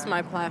 Yeah. That's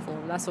my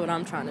platform. That's what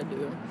I'm trying to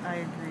do. I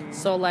agree.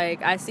 So,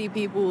 like, I see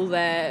people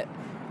that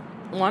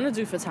want to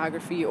do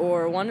photography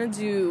or want to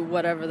do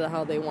whatever the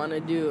hell they want to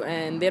do,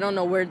 and they don't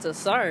know where to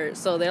start.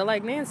 So they're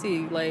like, Nancy,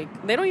 like,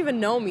 they don't even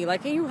know me.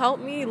 Like, can you help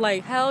me?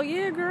 Like, hell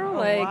yeah, girl.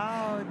 Like,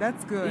 wow,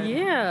 that's good.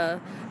 Yeah.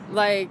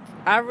 Like,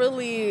 I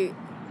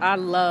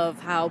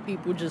love how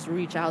people just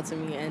reach out to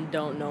me and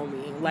don't know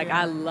me. Like,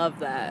 I love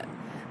that.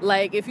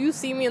 Like, if you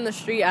see me in the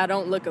street, I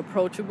don't look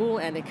approachable,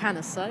 and it kind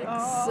of sucks.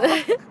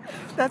 Oh,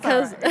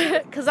 that's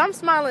Because I'm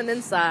smiling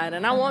inside,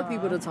 and I want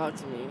people to talk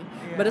to me.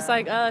 Yeah. But it's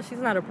like, she's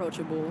not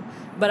approachable.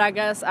 But I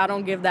guess I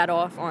don't give that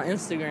off on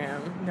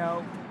Instagram.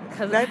 No.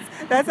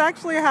 That's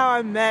actually how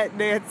I met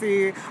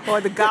Nancy,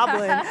 or the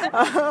Goblin,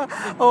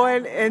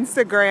 on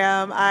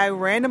Instagram. I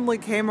randomly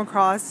came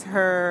across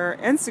her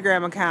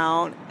Instagram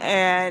account,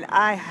 and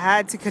I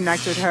had to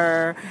connect with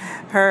her.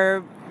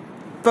 Her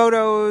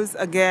photos,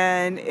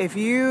 again, if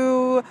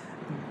you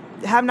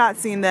have not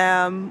seen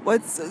them,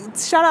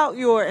 shout out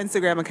your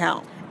Instagram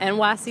account.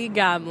 NYC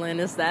Goblin,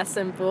 it's that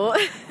simple.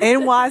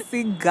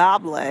 NYC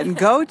Goblin.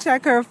 Go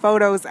check her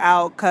photos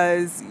out,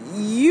 because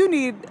you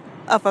need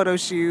a photo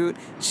shoot.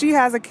 She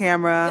has a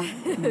camera.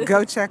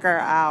 Go check her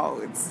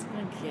out.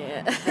 I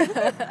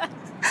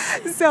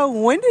can't. So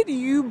when did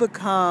you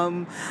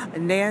become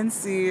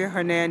Nancy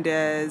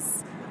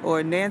Hernandez,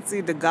 or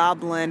Nancy the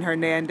Goblin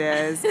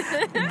Hernandez,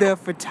 the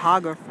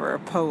photographer,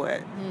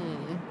 poet?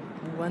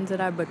 When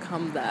did I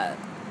become that?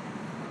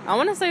 I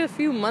want to say a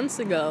few months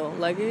ago.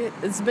 Like,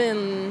 it's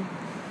been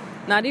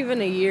not even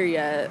a year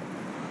yet.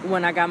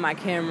 when I got my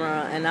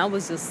camera, and I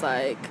was just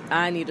like,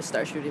 I need to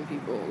start shooting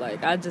people.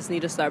 Like, I just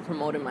need to start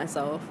promoting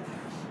myself.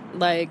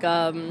 Like,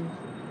 I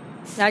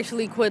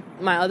actually quit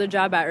my other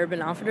job at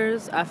Urban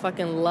Outfitters. I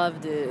fucking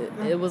loved it.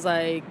 It was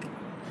like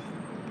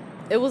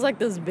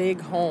this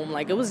big home.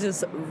 Like, it was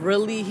just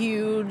really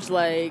huge.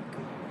 Like,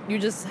 you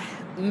just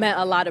met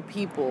a lot of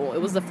people.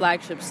 It was the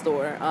flagship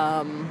store.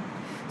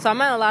 So I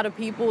met a lot of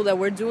people that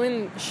were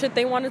doing shit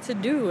they wanted to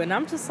do, and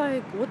I'm just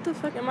like, what the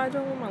fuck am I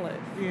doing with my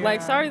life? Yeah.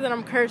 Like, sorry that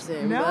I'm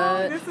cursing. No,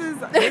 but this is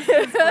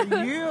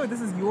for you.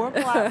 This is your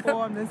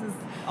platform. This is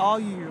all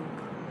you.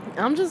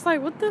 I'm just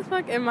like, what the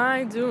fuck am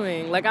I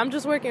doing? Like, I'm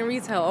just working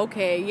retail.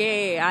 Okay,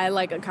 yay, I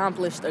like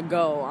accomplished a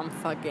goal. I'm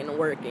fucking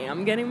working.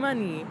 I'm getting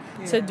money.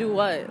 To do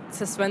what?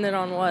 To spend it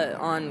on what?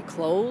 On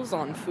clothes?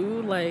 On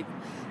food? Like,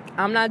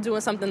 I'm not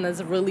doing something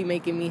that's really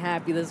making me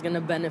happy, that's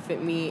gonna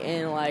benefit me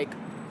in like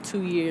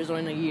 2 years or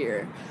in a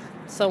year.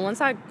 So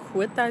once I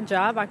quit that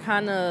job, I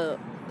kind of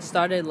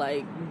started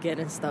like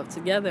getting stuff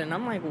together, and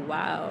I'm like,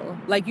 wow,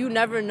 like you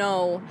never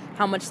know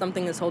how much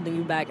something is holding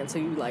you back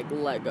until you like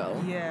let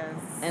go. Yes.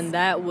 And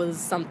that was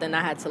something I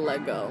had to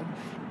let go.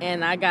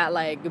 And I got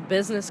like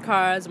business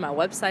cards, my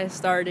website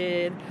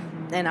started,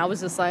 and I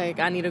was just like,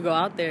 I need to go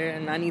out there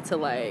and I need to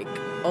like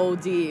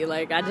OD,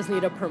 like I just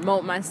need to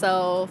promote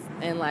myself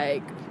and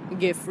like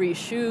get free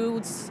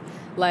shoots,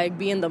 like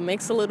be in the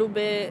mix a little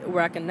bit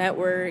where I can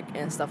network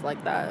and stuff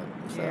like that.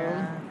 So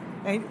yeah.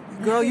 And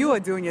girl, you are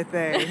doing your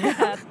thing.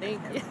 Thank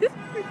you.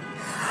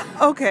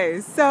 Okay,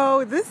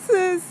 so this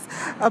is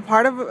a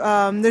part of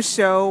the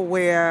show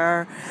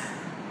where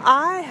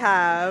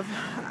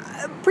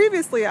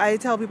previously I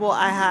tell people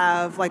I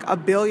have like 1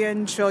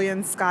 billion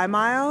trillion sky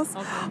miles.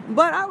 Okay.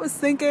 But I was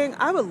thinking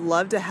I would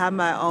love to have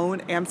my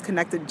own AMPS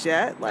connected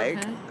jet, like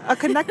a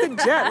connected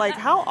jet. Like,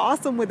 how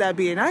awesome would that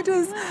be? And I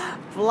just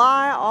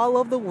fly all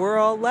over the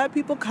world, let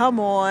people come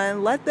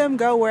on, let them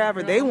go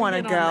wherever they want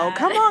to go.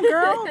 Come on,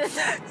 girl.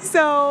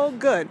 So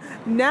good.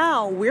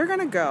 Now we're going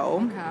to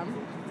go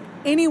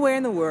anywhere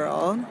in the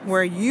world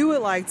where you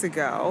would like to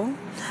go.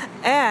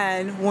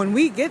 And when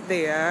we get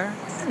there,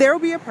 there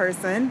will be a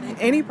person,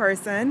 any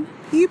person,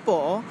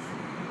 people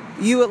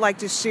you would like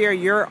to share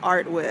your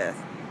art with.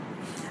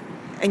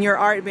 And your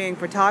art being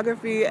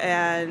photography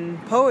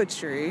and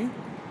poetry.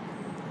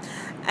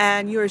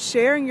 And you're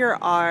sharing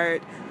your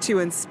art to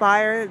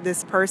inspire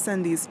this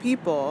person, these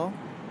people,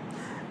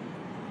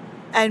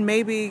 and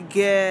maybe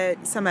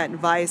get some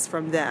advice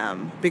from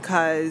them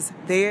because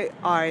they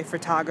are a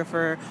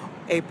photographer,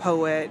 a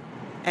poet,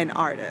 an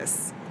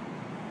artist.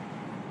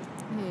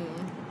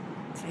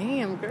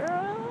 Damn,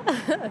 girl.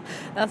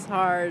 That's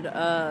hard.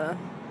 Damn.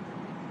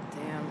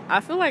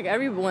 I feel like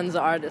everyone's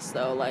an artist,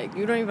 though. Like,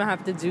 you don't even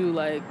have to do,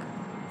 like,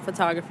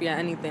 photography or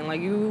anything. Like,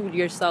 you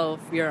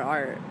yourself, your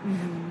art.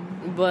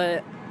 Mm-hmm.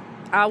 But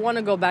I want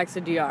to go back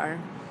to DR.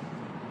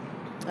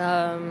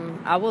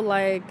 I would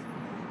like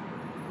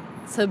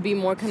to be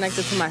more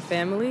connected to my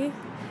family.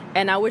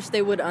 And I wish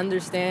they would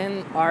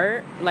understand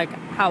art, like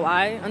how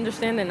I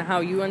understand it and how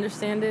you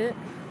understand it.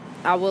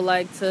 I would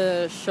like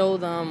to show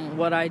them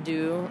what I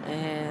do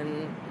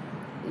and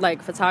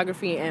like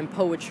photography and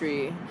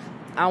poetry.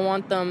 I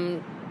want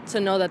them to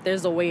know that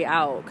there's a way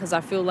out because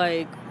I feel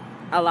like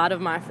a lot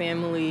of my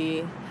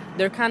family,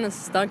 they're kind of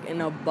stuck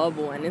in a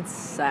bubble and it's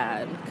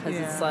sad because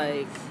it's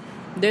like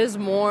there's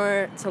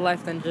more to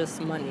life than just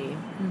money.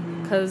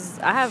 Because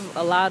I have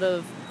a lot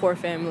of poor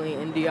family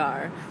in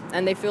DR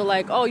and they feel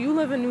like, oh, you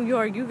live in New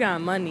York, you got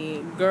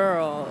money.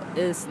 Girl,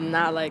 it's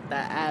not like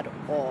that at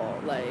all.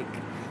 Like,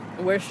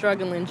 we're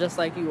struggling just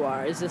like you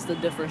are. It's just a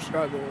different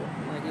struggle.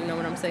 Like, you know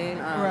what I'm saying?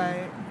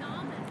 Right.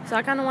 So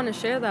I kind of want to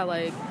share that.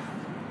 Like,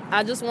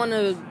 I just want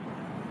to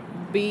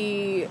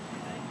be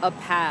a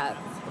path.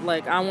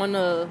 Like, I want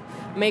to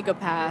make a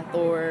path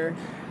or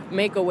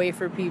make a way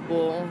for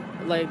people.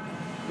 Like,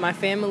 my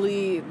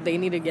family, they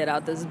need to get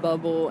out this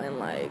bubble and,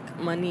 like,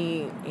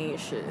 money ain't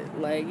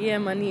shit. Like, yeah,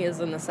 money is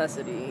a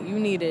necessity. You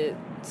need it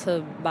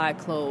to buy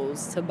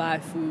clothes, to buy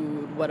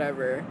food,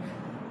 whatever.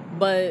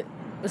 But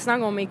it's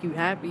not gonna make you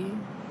happy.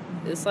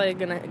 It's like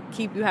gonna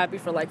keep you happy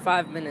for like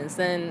 5 minutes.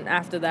 Then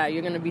after that,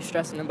 you're gonna be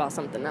stressing about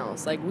something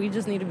else. Like, we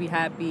just need to be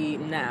happy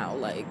now.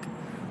 Like,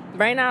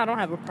 right now, I don't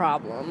have a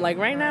problem. Like,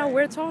 right now,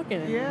 we're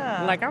talking.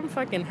 Yeah. Like, I'm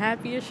fucking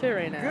happy as shit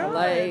right now. Good.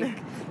 Like,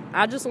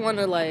 I just want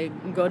to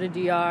like go to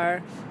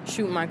DR,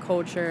 shoot my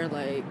culture,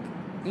 like,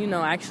 you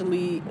know,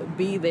 actually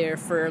be there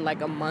for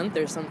like a month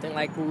or something,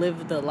 like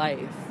live the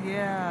life.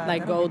 Yeah.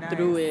 Like, go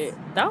through it.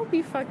 That would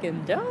be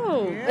fucking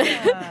dope.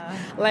 Yeah.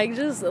 Like,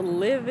 just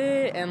live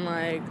it and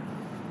like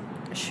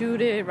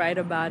shoot it, write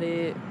about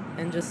it,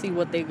 and just see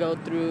what they go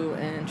through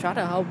and try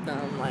to help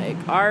them. Like,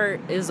 art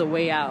is a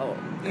way out.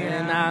 Yeah.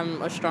 And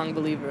I'm a strong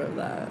believer of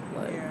that.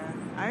 Like, yeah.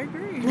 I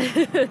agree.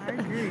 I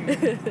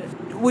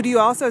agree. Would you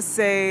also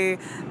say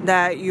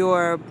that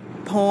your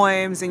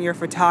poems and your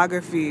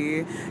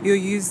photography, you'll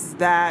use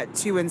that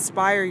to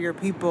inspire your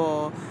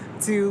people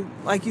to,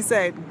 like you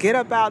said, get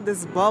up out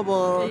this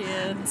bubble,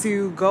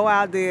 to go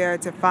out there,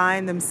 to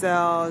find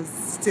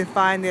themselves, to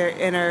find their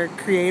inner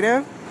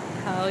creative?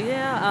 Hell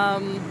yeah.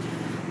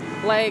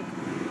 Like,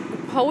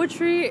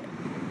 poetry,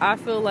 I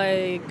feel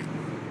like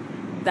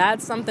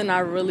that's something I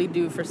really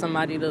do for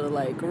somebody to,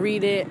 like,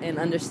 read it and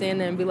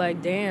understand it and be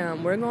like,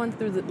 damn, we're going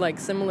through, like,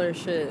 similar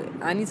shit.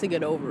 I need to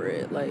get over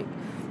it. Like,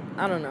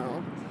 I don't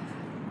know.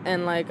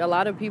 And, like, a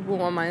lot of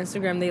people on my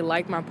Instagram, they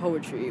like my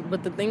poetry.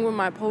 But the thing with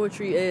my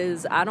poetry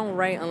is I don't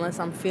write unless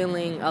I'm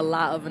feeling a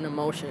lot of an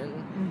emotion.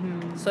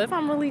 Mm-hmm. So if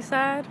I'm really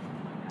sad,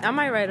 I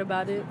might write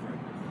about it.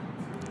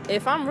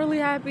 If I'm really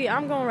happy,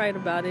 I'm going to write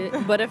about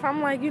it. But if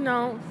I'm, like, you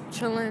know,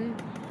 chilling,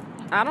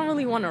 I don't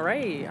really want to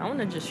write. I want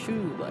to just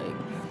shoot. Like,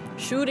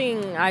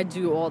 shooting I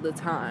do all the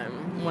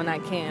time when I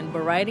can.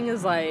 But writing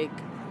is, like,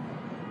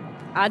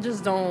 I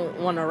just don't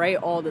want to write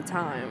all the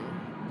time,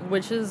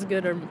 which is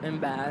good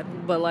and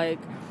bad. But, like,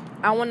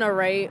 I want to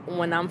write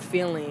when I'm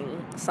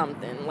feeling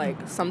something,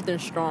 like, something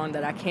strong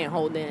that I can't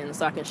hold in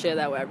so I can share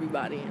that with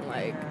everybody. And,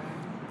 like,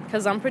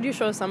 because I'm pretty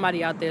sure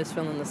somebody out there is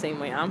feeling the same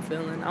way I'm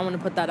feeling. I want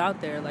to put that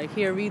out there. Like,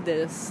 here, read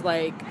this.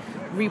 Like,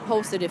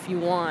 repost it if you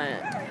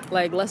want.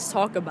 Like, let's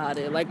talk about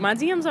it. Like, my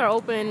DMs are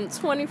open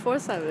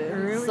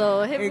 24/7. Really?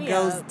 So hit me up. It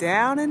goes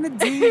down in the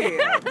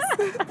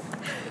DMs.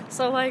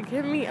 So, like,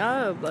 hit me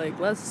up. Like,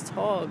 let's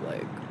talk.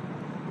 Like,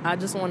 I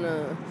just want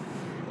to...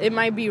 It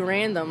might be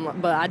random,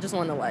 but I just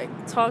want to, like,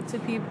 talk to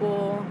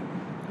people,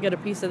 get a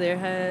piece of their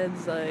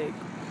heads. Like,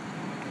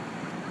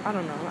 I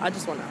don't know. I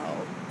just want to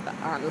help.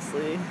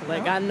 Honestly,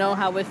 like, I know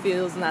how it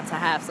feels not to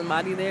have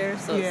somebody there,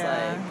 so it's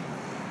like,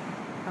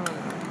 I don't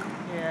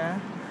know. Yeah.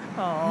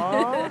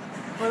 Aww.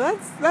 Well,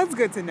 that's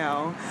good to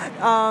know.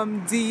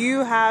 Do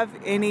you have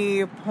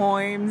any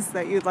poems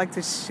that you'd like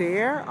to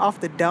share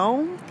off the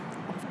dome?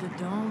 Off the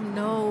dome?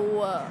 No.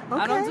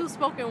 Okay. I don't do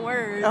spoken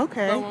word.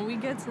 Okay. But when we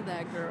get to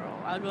that, girl,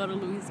 I'll go to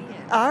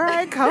Louisiana. All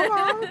right,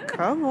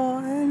 come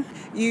on.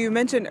 You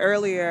mentioned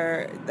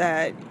earlier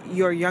that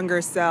your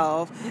younger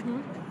self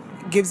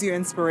gives you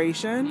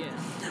inspiration.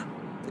 Yeah.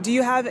 Do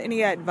you have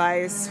any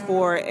advice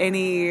for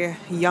any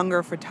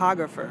younger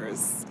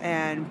photographers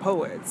and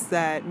poets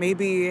that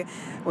maybe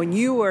when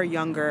you were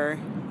younger,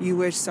 you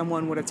wish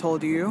someone would have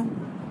told you?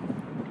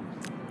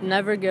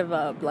 Never give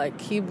up. Like,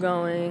 keep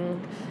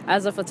going.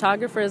 As a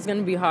photographer, it's going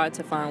to be hard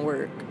to find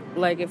work.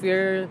 Like, it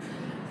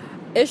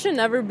should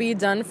never be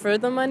done for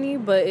the money,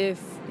 but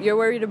if you're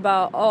worried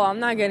about, oh, I'm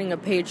not getting a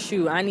paid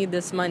shoot, I need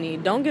this money,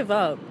 don't give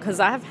up. Because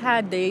I've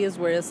had days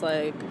where it's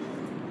like,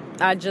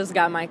 I just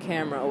got my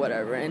camera or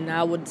whatever, and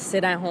I would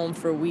sit at home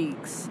for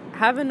weeks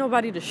having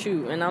nobody to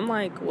shoot, and I'm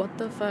like, what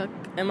the fuck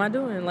am I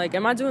doing? Like,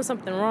 am I doing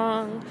something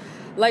wrong?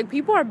 Like,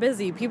 people are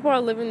busy. People are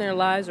living their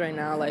lives right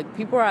now. Like,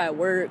 people are at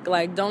work.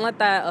 Like, don't let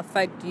that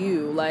affect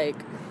you. Like,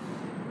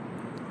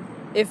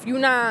 if you're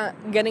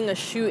not getting a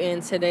shoot in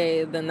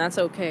today, then that's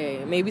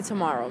okay. Maybe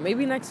tomorrow.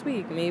 Maybe next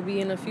week. Maybe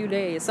in a few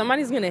days.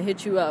 Somebody's going to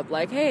hit you up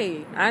like,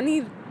 hey, I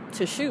need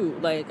to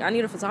shoot. Like, I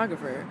need a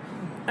photographer.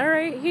 All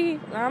right,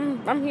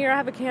 I'm here. I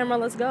have a camera.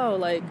 Let's go.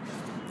 Like,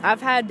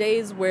 I've had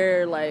days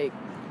where, like,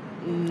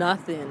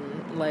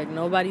 nothing. Like,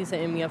 nobody's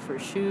hitting me up for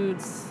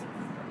shoots.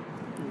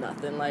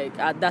 Nothing. Like,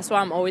 that's why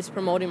I'm always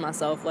promoting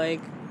myself.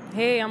 Like,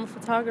 hey, I'm a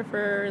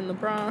photographer in the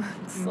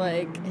Bronx.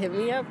 Like, hit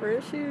me up for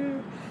a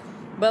shoot.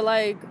 But,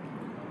 like,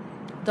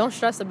 don't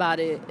stress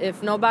about it.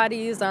 If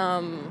nobody's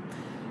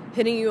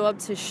hitting you up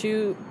to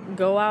shoot,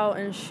 go out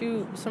and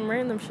shoot some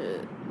random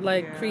shit.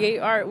 Like, create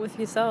art with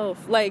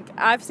yourself. Like,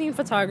 I've seen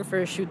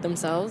photographers shoot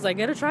themselves. Like,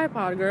 get a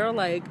tripod, girl.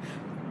 Like,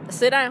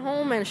 sit at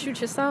home and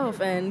shoot yourself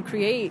and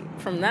create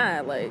from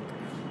that. Like,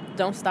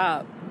 don't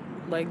stop.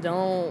 Like,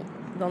 don't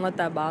let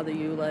that bother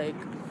you. Like,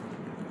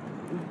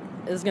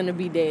 it's gonna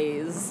be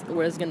days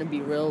where it's gonna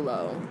be real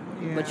low.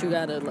 Yeah. But you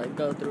gotta, like,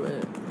 go through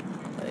it.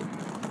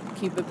 Like,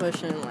 keep it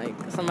pushing. Like,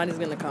 somebody's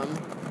gonna come.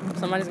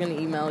 Somebody's gonna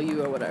email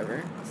you or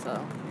whatever. So.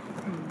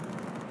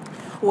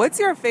 What's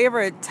your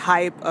favorite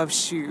type of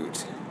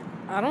shoot?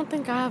 I don't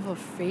think I have a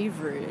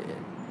favorite.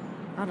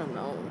 I don't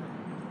know.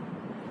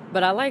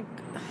 But I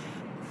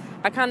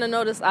kind of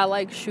noticed I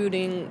like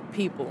shooting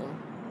people.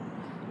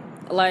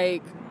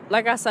 Like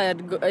I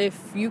said, if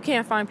you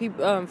can't find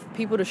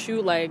people to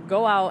shoot, like,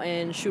 go out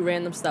and shoot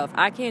random stuff.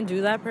 I can't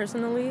do that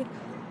personally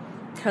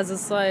because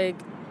it's like,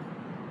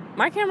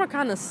 my camera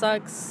kind of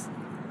sucks,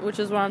 which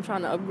is why I'm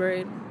trying to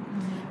upgrade.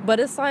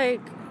 But it's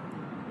like,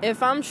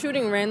 if I'm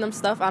shooting random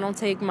stuff, I don't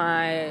take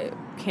my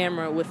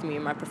camera with me,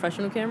 my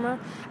professional camera.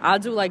 I'll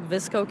do, like,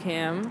 VSCO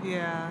cam.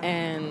 Yeah.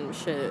 And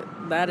shit,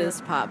 that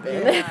is popping.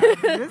 Yeah,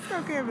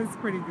 VSCO cam is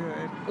pretty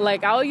good.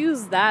 Like, I'll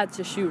use that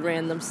to shoot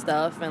random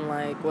stuff and,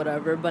 like,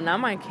 whatever, but not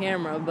my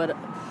camera. But,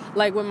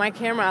 like, with my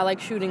camera, I like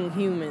shooting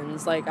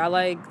humans. Like, I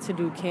like to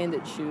do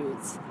candid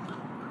shoots.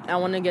 I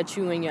want to get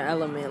you in your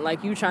element.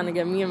 Like, you trying to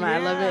get me in my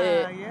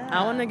element. Yeah.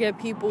 I want to get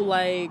people,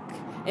 like,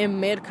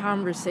 in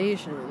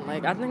mid-conversation.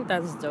 Like, I think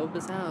that's dope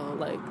as hell.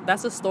 Like,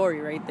 that's a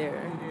story right there.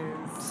 It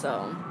is.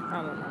 So,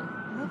 I don't know.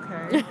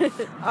 Okay.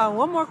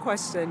 One more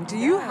question. Do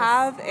you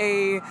have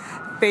a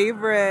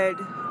favorite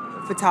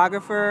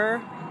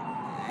photographer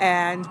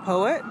and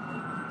poet?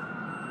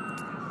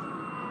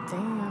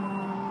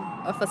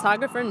 Damn. A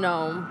photographer?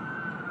 No.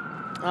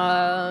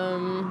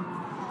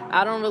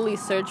 I don't really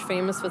search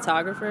famous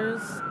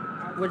photographers.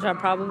 which I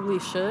probably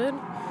should,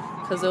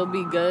 because it'll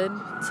be good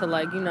to,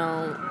 like, you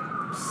know,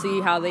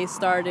 see how they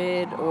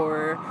started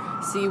or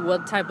see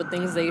what type of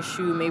things they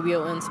shoot. Maybe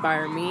it'll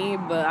inspire me,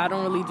 but I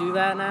don't really do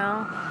that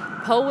now.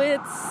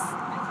 Poets,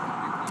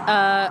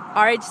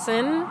 R.H.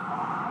 Sin.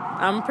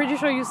 I'm pretty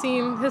sure you've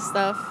seen his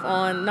stuff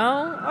on,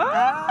 no?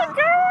 Oh,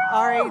 girl!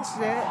 R.H.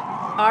 Sin.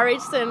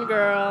 R.H. Sin,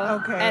 girl.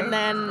 Okay. And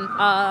then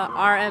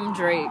R.M.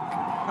 Drake.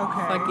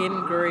 Okay.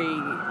 Fucking great.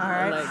 All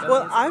right. Like,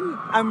 well,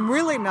 I'm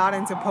really not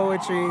into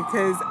poetry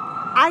because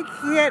I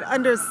can't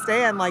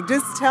understand. Like,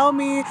 just tell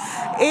me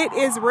it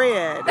is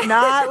red,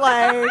 not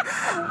like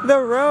the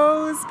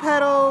rose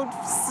petal.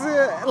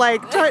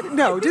 Like,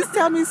 no, just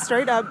tell me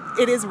straight up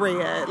it is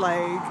red.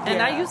 Like, and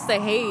yeah. I used to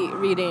hate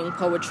reading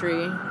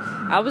poetry.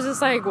 I was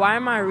just like, why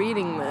am I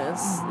reading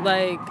this?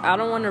 Like, I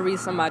don't want to read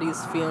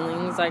somebody's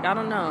feelings. Like, I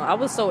don't know. I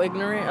was so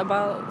ignorant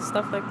about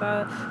stuff like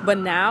that. But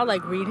now,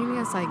 like, reading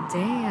it, it's like,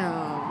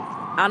 damn.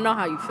 I know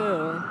how you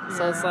feel. Yeah.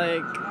 So it's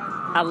like,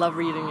 I love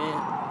reading it.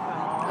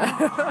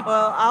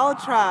 Well, I'll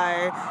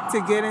try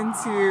to get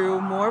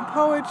into more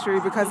poetry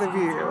because of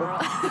you.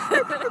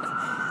 I'm going to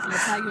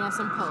tag you on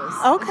some posts.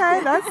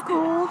 Okay, that's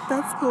cool.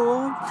 That's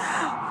cool.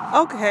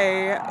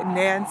 Okay,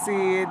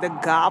 Nancy the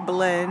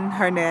Goblin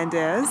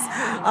Hernandez.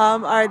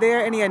 Are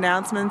there any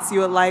announcements you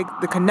would like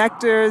the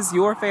connectors,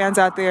 your fans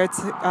out there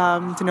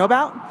to know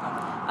about?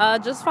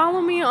 Just follow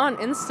me on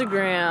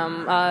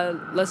Instagram.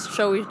 Let's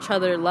show each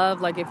other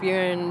love. Like, if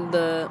you're in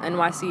the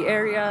NYC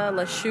area,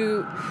 let's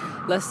shoot.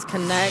 Let's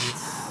connect.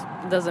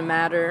 Doesn't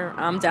matter.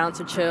 I'm down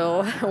to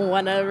chill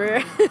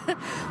whenever.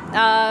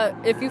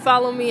 If you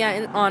follow me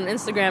on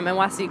Instagram,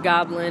 NYC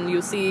Goblin,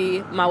 you'll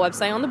see my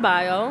website on the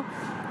bio.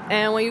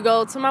 And when you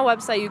go to my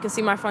website, you can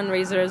see my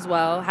fundraiser as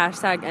well,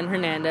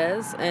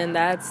 #NHernandez, and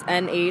that's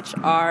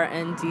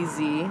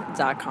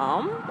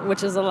NHRNDZ.com,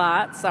 which is a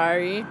lot,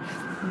 sorry.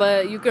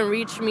 But you can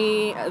reach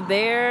me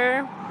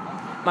there,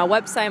 my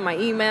website, my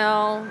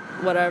email,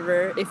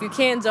 whatever. If you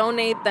can't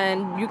donate,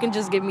 then you can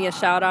just give me a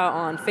shout out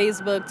on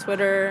Facebook,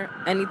 Twitter,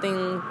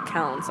 anything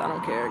counts. I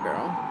don't care,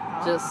 girl.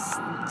 Just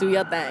do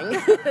your thing.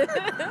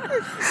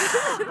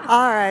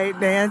 All right,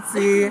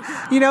 Nancy.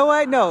 You know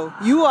what? No,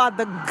 you are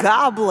the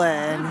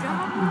Goblin.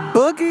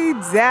 Boogie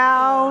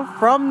down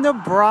from the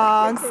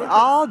Bronx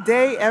all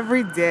day,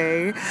 every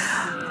day.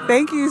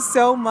 Thank you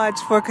so much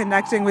for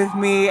connecting with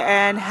me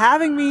and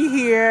having me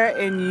here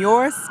in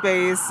your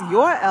space,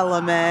 your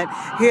element.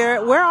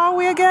 Here, where are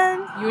we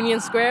again?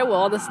 Union Square with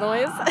all this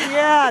noise.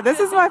 Yeah, this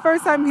is my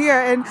first time here,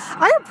 and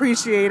I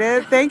appreciate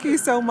it. Thank you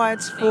so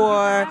much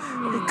for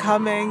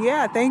coming.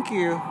 Yeah, thank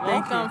you.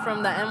 Welcome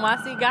from the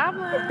NYC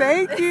Goblin.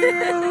 Thank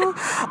you.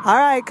 All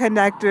right,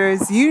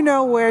 connectors, you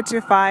know where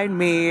to find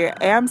me.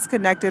 Ams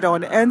Connected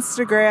on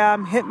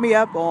Instagram. Hit me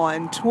up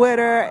on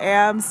Twitter,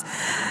 Ams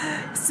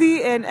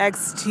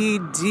CNXTD.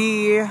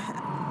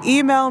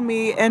 Email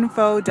me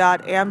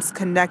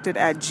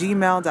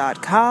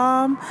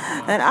info.amsconnected@gmail.com.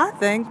 And I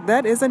think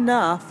that is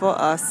enough for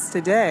us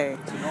today.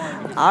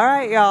 All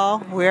right,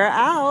 y'all. We're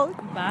out.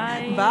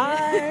 Bye.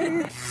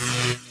 Bye.